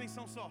chama a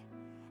atenção só.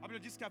 A Bíblia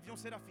diz que haviam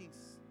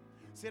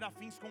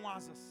serafins com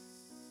asas,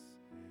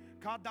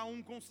 cada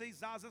um com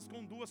 6 asas,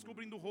 com 2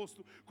 cobrindo o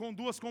rosto, com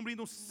 2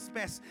 cobrindo os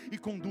pés, e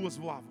com 2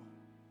 voavam.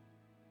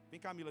 Vem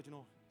cá, Mila, de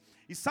novo.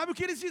 E sabe o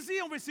que eles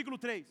diziam, versículo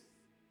 3?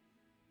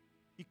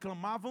 E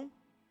clamavam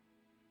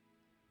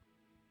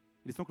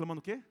Eles estão clamando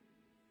o quê?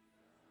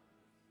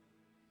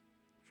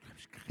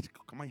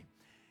 Calma aí.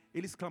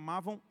 Eles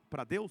clamavam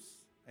para Deus?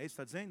 É isso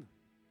que está dizendo?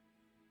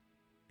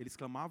 Eles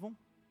clamavam.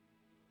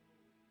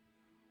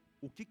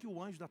 O que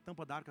o anjo da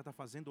tampa da arca está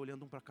fazendo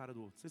olhando um para a cara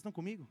do outro? Vocês estão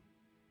comigo?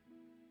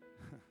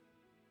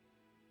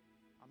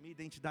 A minha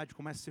identidade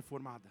começa a ser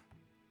formada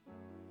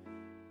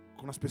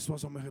quando as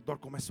pessoas ao meu redor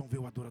começam a ver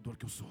o adorador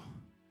que eu sou.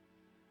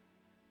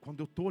 Quando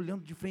eu estou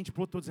olhando de frente para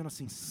o outro, estou dizendo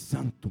assim: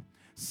 santo,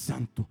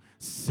 santo,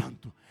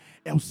 santo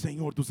é o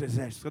Senhor dos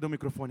exércitos. Cadê o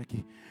microfone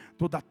aqui?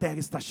 Toda a terra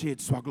está cheia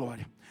de sua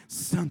glória.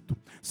 Santo,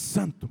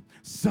 santo,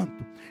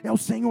 santo é o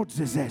Senhor dos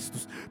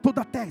exércitos.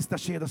 Toda a terra está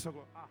cheia da sua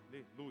glória.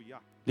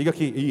 Aleluia. Liga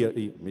aqui.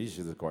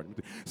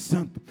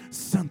 Santo,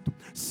 santo,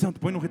 santo.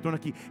 Põe no retorno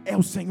aqui. É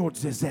o Senhor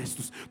dos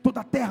exércitos.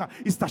 Toda a terra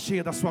está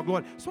cheia da sua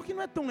glória. Só que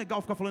não é tão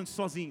legal ficar falando isso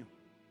sozinho.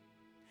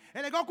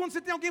 É legal quando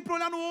você tem alguém para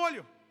olhar no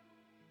olho.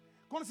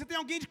 Quando você tem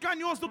alguém de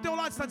carne e osso do teu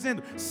lado, está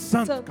dizendo: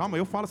 santo. Calma,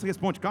 eu falo, você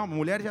responde. Calma,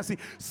 mulher é assim: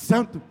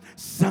 santo,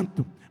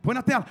 santo. Põe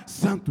na tela: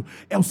 santo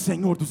é o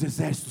Senhor dos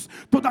exércitos.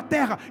 Toda a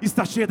terra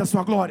está cheia da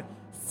sua glória.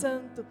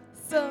 Santo,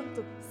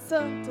 santo,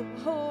 santo.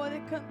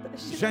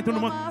 Já entrou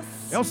numa...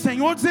 É o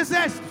Senhor dos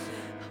exércitos.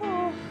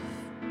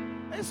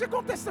 É isso que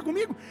acontece, está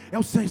comigo? É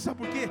o Senhor, sabe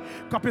por quê?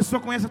 Porque a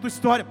pessoa conhece a tua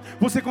história.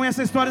 Você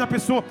conhece a história da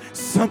pessoa.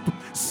 Santo,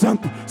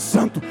 santo,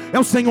 santo é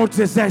o Senhor dos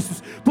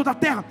exércitos. Toda a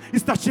terra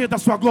está cheia da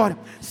sua glória.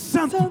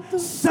 Santo,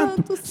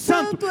 santo,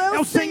 santo é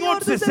o Senhor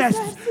dos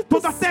exércitos.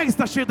 Toda a terra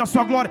está cheia da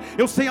sua glória.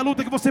 Eu sei a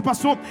luta que você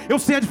passou. Eu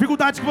sei a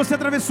dificuldade que você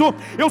atravessou.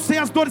 Eu sei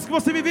as dores que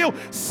você viveu.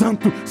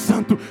 Santo,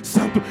 santo,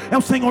 santo é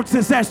o Senhor dos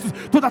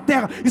exércitos. Toda a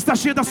terra está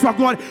cheia da sua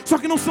glória. Só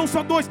que não são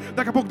só dois.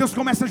 Daqui a pouco Deus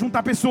começa a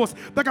juntar pessoas.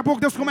 Daqui a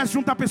pouco Deus começa a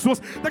juntar pessoas.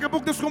 Daqui a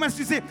pouco Deus começa a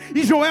dizer,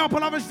 em Joel a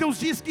palavra de Deus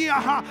diz que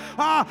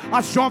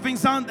as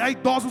jovens, a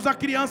idosos, a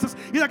crianças,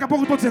 e daqui a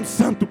pouco eu estou dizendo: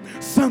 santo,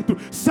 santo,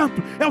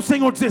 santo é o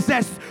Senhor dos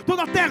exércitos.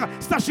 Toda a terra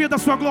está cheia da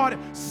sua glória.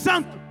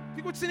 Santo,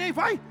 o que eu te ensinei?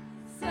 Vai.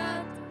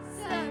 Santo,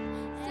 santo,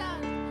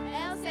 santo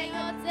é o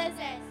Senhor dos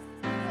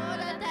exércitos.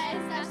 Toda a terra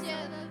está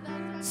cheia da sua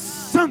glória.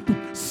 Santo,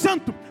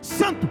 santo, santo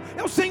é o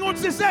Senhor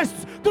dos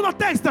exércitos.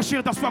 Toda a terra está cheia da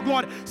sua glória.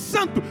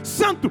 Santo,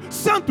 santo,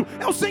 santo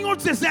é o Senhor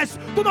dos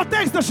exércitos. Toda a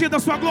terra está cheia da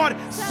sua glória.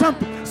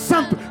 Santo,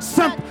 santo,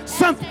 santo,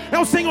 santo é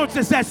o Senhor dos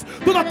exércitos.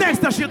 Toda a terra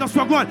está cheia da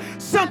sua glória.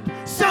 Santo,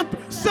 santo,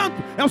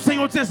 santo é o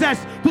Senhor dos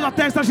exércitos. Toda a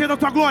terra está cheia da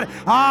tua glória.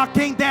 Ah,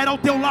 quem dera ao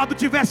teu lado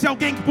tivesse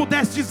alguém que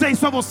pudesse dizer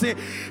isso a você.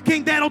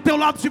 Quem dera ao teu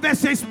lado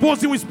tivesse a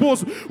esposa e um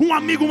esposo, um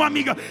amigo, uma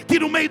amiga, que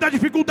no meio da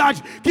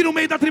dificuldade, que no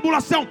meio da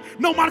tribulação,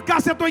 não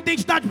marcasse a tua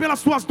identidade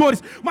pelas tuas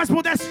dores, mas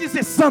pudesse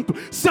dizer: santo,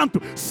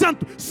 santo,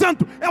 santo,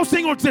 santo é o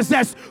Senhor dos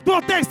exércitos. Toda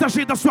a terra está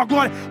cheia da sua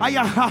glória. Aí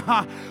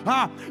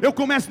eu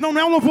começo, não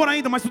é o louvor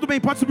ainda, mas tudo bem,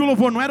 pode subir o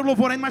louvor. Não era o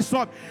louvor ainda, mas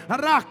sobe.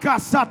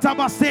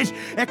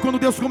 É quando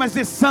Deus começa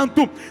a dizer: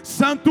 santo,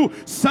 santo,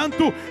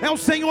 santo é o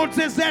Senhor dos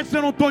exércitos.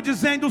 Eu não estou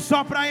dizendo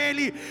só para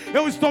Ele,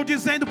 eu estou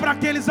dizendo para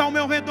aqueles ao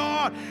meu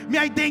redor.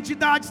 Minha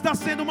identidade está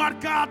sendo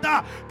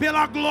marcada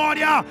pela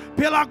glória,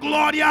 pela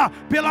glória,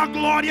 pela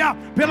glória,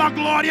 pela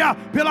glória,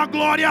 pela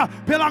glória,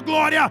 pela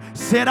glória.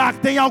 Será que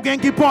tem alguém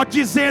que pode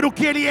dizer o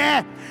que Ele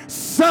é?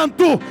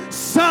 Santo,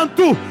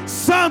 santo,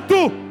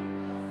 santo.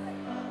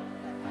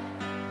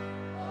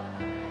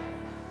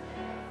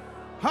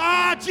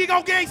 Diga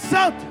alguém: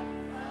 santo.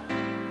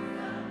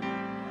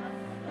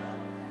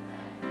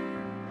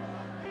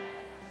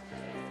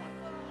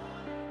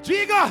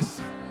 Diga.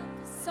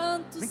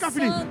 Santo, Vem cá,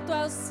 Felipe. santo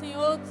é o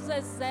Senhor dos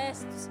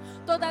exércitos.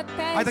 Toda a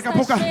terra daqui a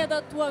está pouco... cheia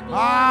da tua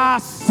glória.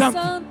 Santo.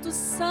 Santo,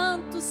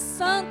 santo,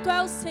 santo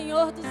é o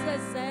Senhor dos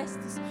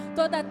exércitos.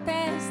 Toda a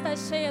terra está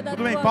cheia da tua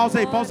glória. Tudo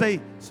bem, pausa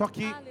aí. Só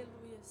que Aleluia.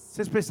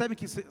 vocês percebem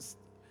que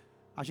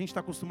a gente está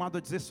acostumado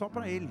a dizer só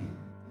para Ele,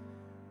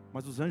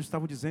 mas os anjos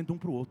estavam dizendo um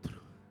para o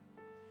outro.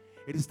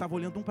 Eles estavam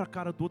olhando um para a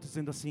cara do outro,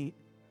 dizendo assim: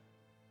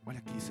 olha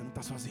aqui, você não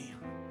está sozinho.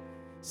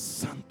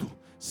 Santo,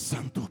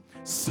 santo,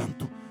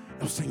 santo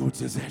é o Senhor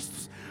dos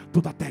exércitos.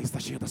 Toda a terra está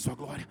cheia da sua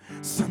glória.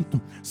 Santo,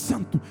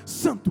 santo,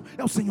 santo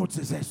é o Senhor dos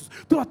exércitos.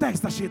 Toda a terra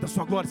está cheia da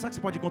sua glória. Será que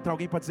você pode encontrar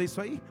alguém para dizer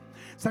isso aí?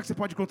 Será que você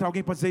pode encontrar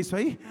alguém para dizer isso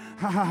aí?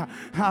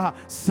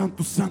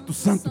 Santo, santo,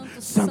 santo,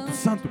 santo,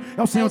 santo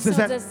é o Senhor dos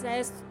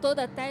exércitos.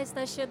 Toda a terra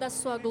está cheia da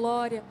sua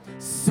glória.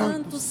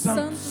 Santo,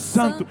 santo,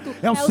 santo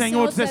é o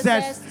Senhor dos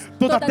exércitos.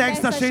 Toda a terra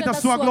está cheia da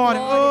sua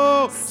glória.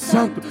 Oh,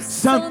 santo,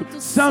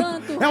 santo,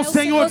 santo é o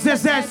Senhor dos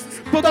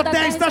exércitos. Toda a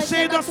terra está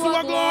cheia da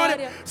sua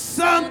glória.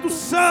 Santo,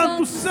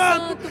 santo,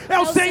 santo é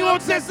o Senhor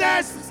dos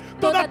exércitos.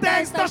 Toda a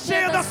terra está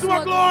cheia da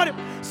sua glória.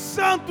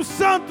 Santo,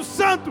 santo,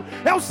 santo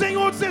é o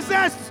Senhor dos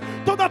exércitos.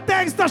 Toda a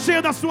terra está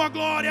cheia da sua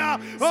glória.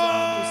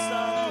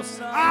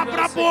 Oh,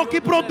 abra a boca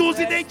e produz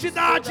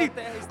identidade.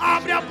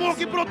 Abre a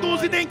boca e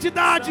produz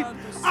identidade.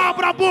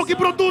 Abra a boca e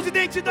produz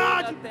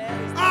identidade.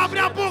 Abre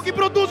a boca e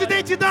produz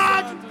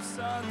identidade.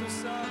 Santo,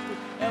 santo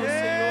é o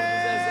Senhor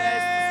dos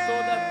exércitos.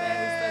 Toda a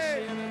terra está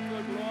cheia da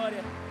tua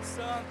glória.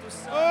 Santo, santo,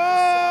 santo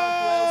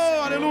é o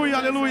Senhor. Aleluia,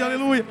 aleluia,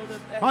 aleluia.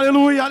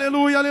 Aleluia,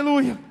 aleluia,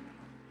 aleluia.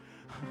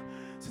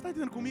 Você está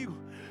entendendo comigo?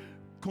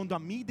 quando a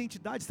minha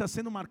identidade está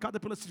sendo marcada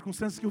pelas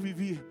circunstâncias que eu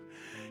vivi,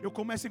 eu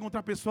começo a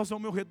encontrar pessoas ao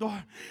meu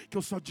redor, que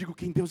eu só digo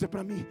quem Deus é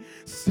para mim.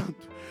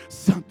 Santo,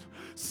 santo,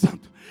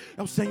 santo,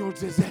 é o Senhor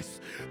dos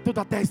exércitos.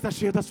 Toda a terra está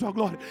cheia da sua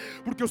glória,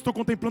 porque eu estou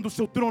contemplando o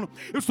seu trono,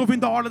 eu estou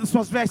vendo a orla das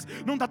suas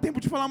vestes. Não dá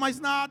tempo de falar mais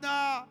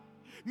nada.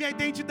 Minha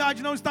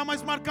identidade não está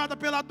mais marcada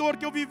pela dor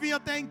que eu vivi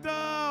até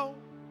então,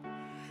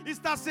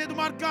 está sendo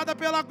marcada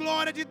pela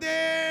glória de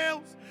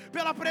Deus,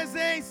 pela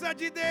presença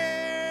de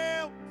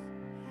Deus.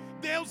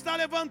 Deus está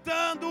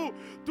levantando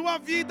tua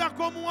vida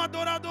como um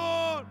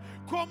adorador,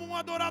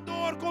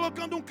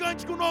 colocando um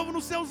cântico novo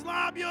nos seus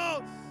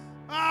lábios.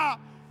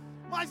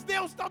 Mas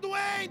Deus está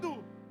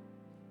doendo.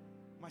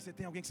 Mas você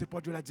tem alguém que você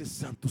pode olhar e dizer: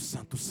 santo,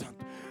 santo,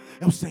 santo,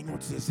 é o Senhor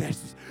dos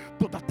exércitos.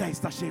 Toda a terra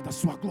está cheia da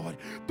sua glória,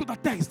 toda a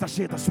terra está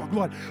cheia da sua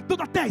glória,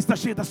 toda a terra está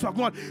cheia da sua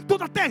glória,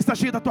 toda a terra está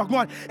cheia da tua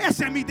glória.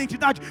 Essa é a minha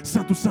identidade.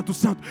 Santo, santo,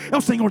 santo, é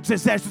o Senhor dos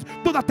exércitos.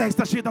 Toda a terra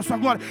está cheia da sua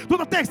glória,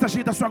 toda a terra está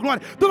cheia da sua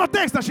glória, toda a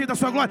terra está cheia da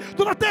sua glória,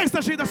 toda a terra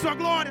está cheia da sua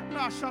glória.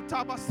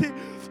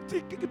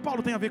 O que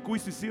Paulo tem a ver com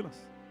isso, e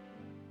Silas?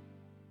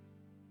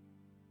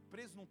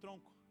 Preso num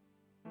tronco.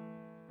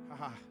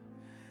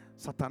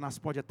 Satanás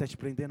pode até te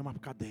prender numa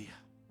cadeia,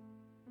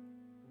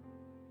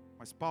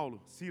 mas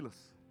Paulo,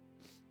 Silas,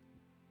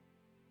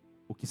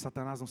 o que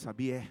Satanás não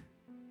sabia é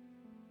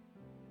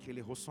que ele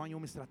errou só em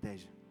uma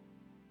estratégia.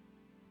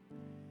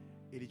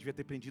 Ele devia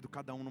ter prendido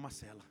cada um numa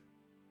cela.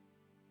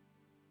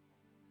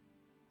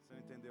 Você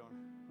não entendeu, né?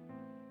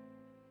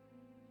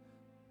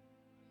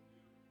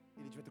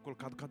 Ele devia ter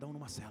colocado cada um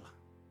numa cela,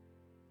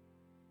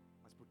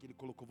 mas porque ele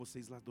colocou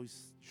vocês lá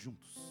dois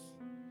juntos.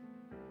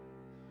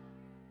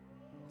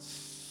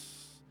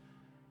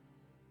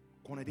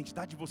 Quando a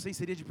identidade de vocês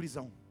seria de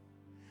prisão,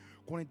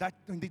 quando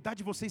a identidade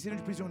de vocês seria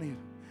de prisioneiro.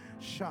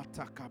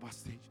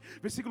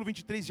 Versículo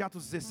 23 de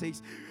Atos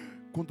 16.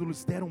 Quando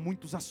lhes deram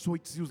muitos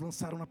açoites e os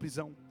lançaram na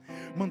prisão,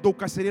 mandou o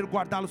carcereiro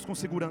guardá-los com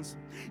segurança.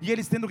 E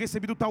eles, tendo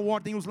recebido tal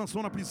ordem, os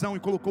lançou na prisão e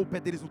colocou o pé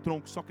deles no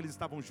tronco. Só que eles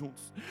estavam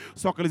juntos,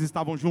 só que eles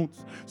estavam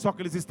juntos, só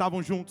que eles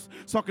estavam juntos,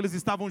 só que eles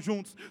estavam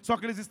juntos, só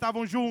que eles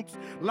estavam juntos.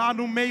 Lá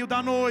no meio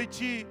da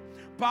noite,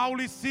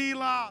 Paulo e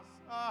Silas,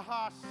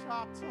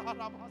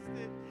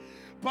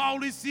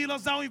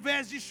 ao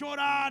invés de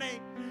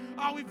chorarem,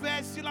 ao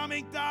invés de se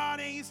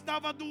lamentarem,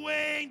 estava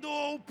doendo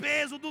o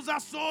peso dos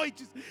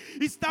açoites,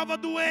 estava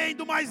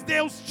doendo, mas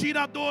Deus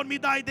tira a dor, me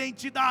dá a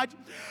identidade.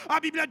 A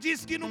Bíblia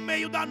diz que no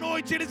meio da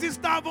noite eles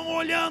estavam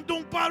olhando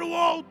um para o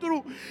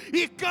outro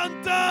e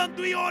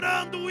cantando e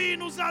orando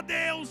hinos a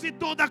Deus, e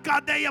toda a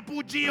cadeia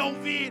podia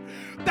ouvir.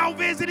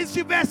 Talvez eles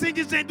estivessem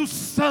dizendo: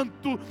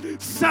 santo,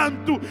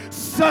 santo,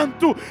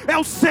 santo é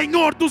o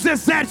Senhor dos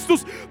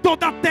exércitos,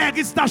 toda a terra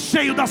está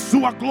cheia da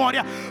sua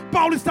glória.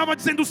 Paulo estava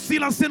dizendo: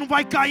 Silas, você não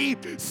vai cair.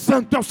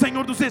 Santo é o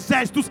Senhor dos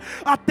exércitos,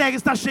 a terra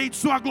está cheia de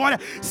sua glória.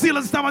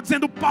 Silas estava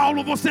dizendo: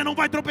 Paulo, você não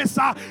vai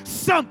tropeçar.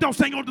 Santo é o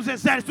Senhor dos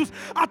exércitos,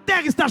 a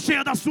terra está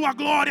cheia da sua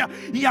glória.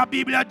 E a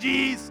Bíblia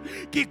diz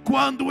que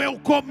quando eu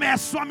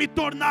começo a me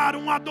tornar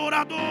um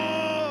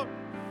adorador,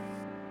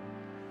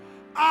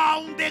 há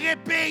um de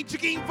repente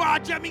que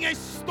invade a minha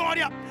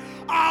história.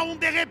 Há um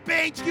de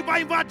repente que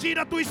vai invadir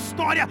a tua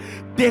história.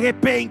 De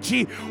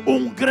repente,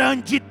 um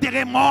grande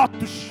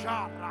terremoto,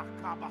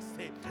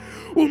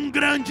 um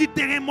grande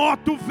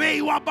terremoto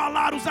veio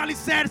abalar os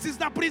alicerces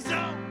da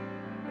prisão.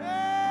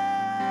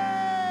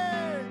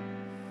 Ei!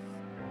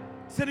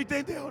 Você não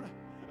entendeu, né?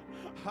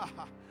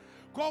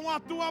 Com a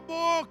tua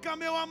boca,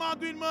 meu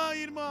amado irmão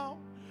e irmão,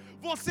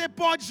 você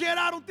pode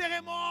gerar um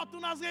terremoto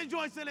nas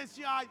regiões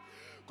celestiais.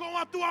 Com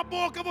a tua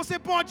boca você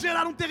pode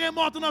gerar um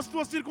terremoto nas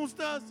tuas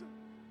circunstâncias.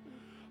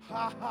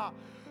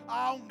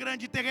 Há um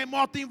grande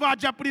terremoto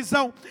invade a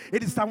prisão.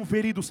 Eles estavam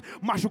feridos,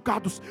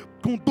 machucados,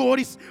 com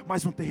dores,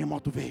 mas um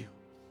terremoto veio.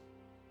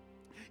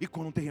 E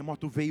quando um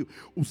terremoto veio,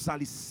 os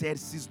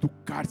alicerces do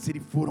cárcere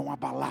foram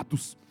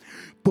abalados.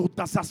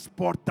 Todas as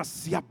portas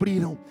se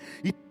abriram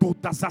e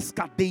todas as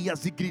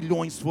cadeias e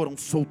grilhões foram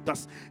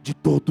soltas de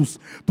todos.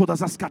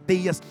 Todas as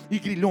cadeias e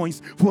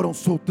grilhões foram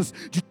soltas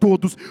de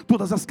todos.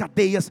 Todas as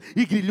cadeias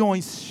e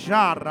grilhões.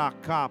 Sabe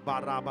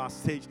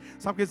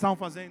o que eles estavam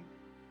fazendo?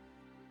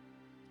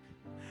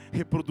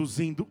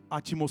 Reproduzindo a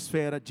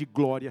atmosfera de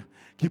glória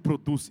que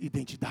produz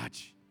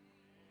identidade.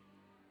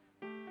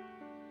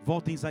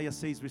 Volta em Isaías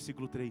 6,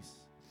 versículo 3.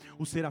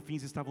 Os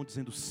serafins estavam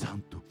dizendo: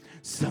 santo,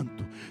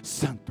 santo,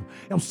 santo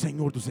é o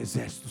Senhor dos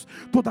exércitos,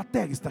 toda a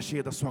terra está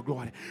cheia da sua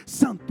glória.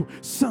 Santo,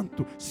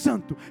 santo,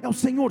 santo é o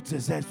Senhor dos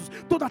exércitos,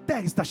 toda a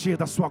terra está cheia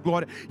da sua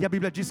glória. E a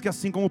Bíblia diz que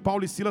assim como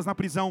Paulo e Silas na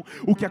prisão,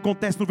 o que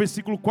acontece no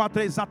versículo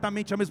 4 é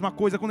exatamente a mesma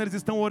coisa. Quando eles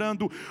estão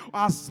orando,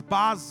 as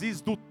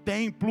bases do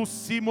templo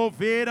se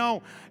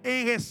moveram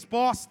em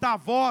resposta à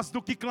voz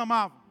do que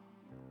clamava.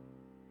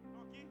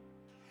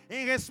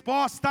 Em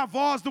resposta à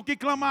voz do que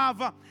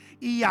clamava.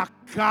 e a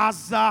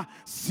casa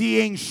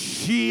se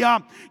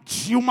enchia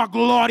de uma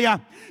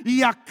glória.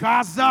 E a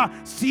casa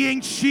se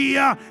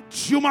enchia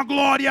de uma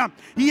glória.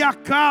 E a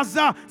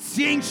casa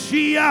se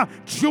enchia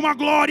de uma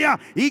glória.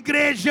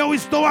 Igreja, eu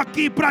estou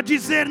aqui para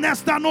dizer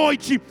nesta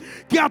noite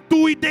que a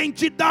tua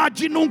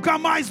identidade nunca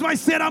mais vai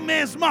ser a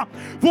mesma.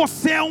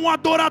 Você é um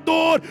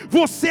adorador,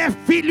 você é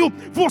filho,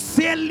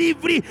 você é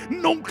livre.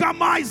 Nunca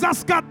mais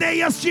as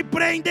cadeias te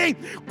prendem.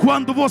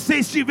 Quando você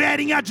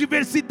estiver em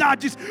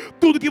adversidades,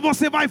 tudo que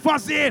você vai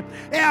fazer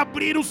é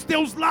abrir os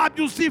teus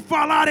lábios e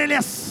falar: Ele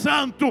é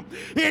santo,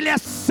 Ele é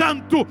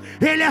santo,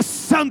 Ele é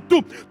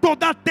santo.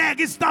 Toda a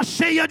terra está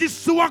cheia de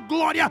sua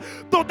glória,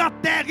 toda a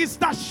terra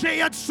está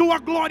cheia de sua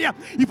glória.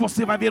 E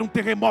você vai ver um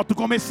terremoto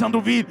começando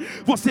a vir,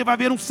 você vai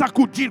ver um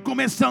sacudir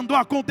começando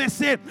a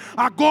acontecer.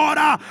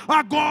 Agora,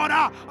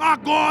 agora,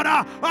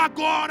 agora,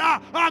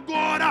 agora,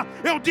 agora,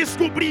 eu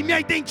descobri minha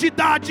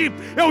identidade,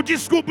 eu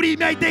descobri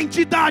minha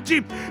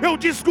identidade, eu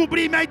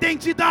descobri minha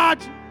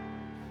identidade.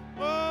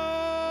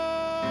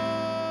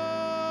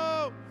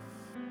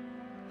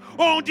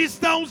 Onde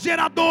estão os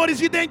geradores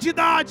de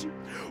identidade?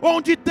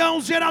 Onde estão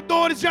os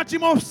geradores de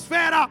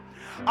atmosfera?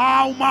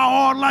 Há uma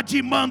orla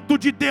de manto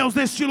de Deus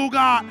neste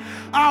lugar.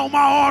 Há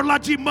uma orla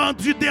de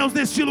manto de Deus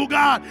neste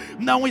lugar.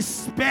 Não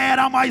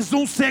espera mais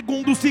um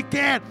segundo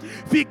sequer.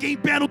 Fique em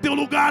pé no teu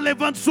lugar.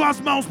 Levante suas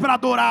mãos para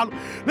adorá-lo.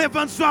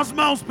 Levante suas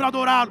mãos para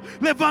adorá-lo.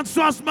 Levante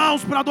suas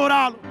mãos para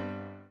adorá-lo.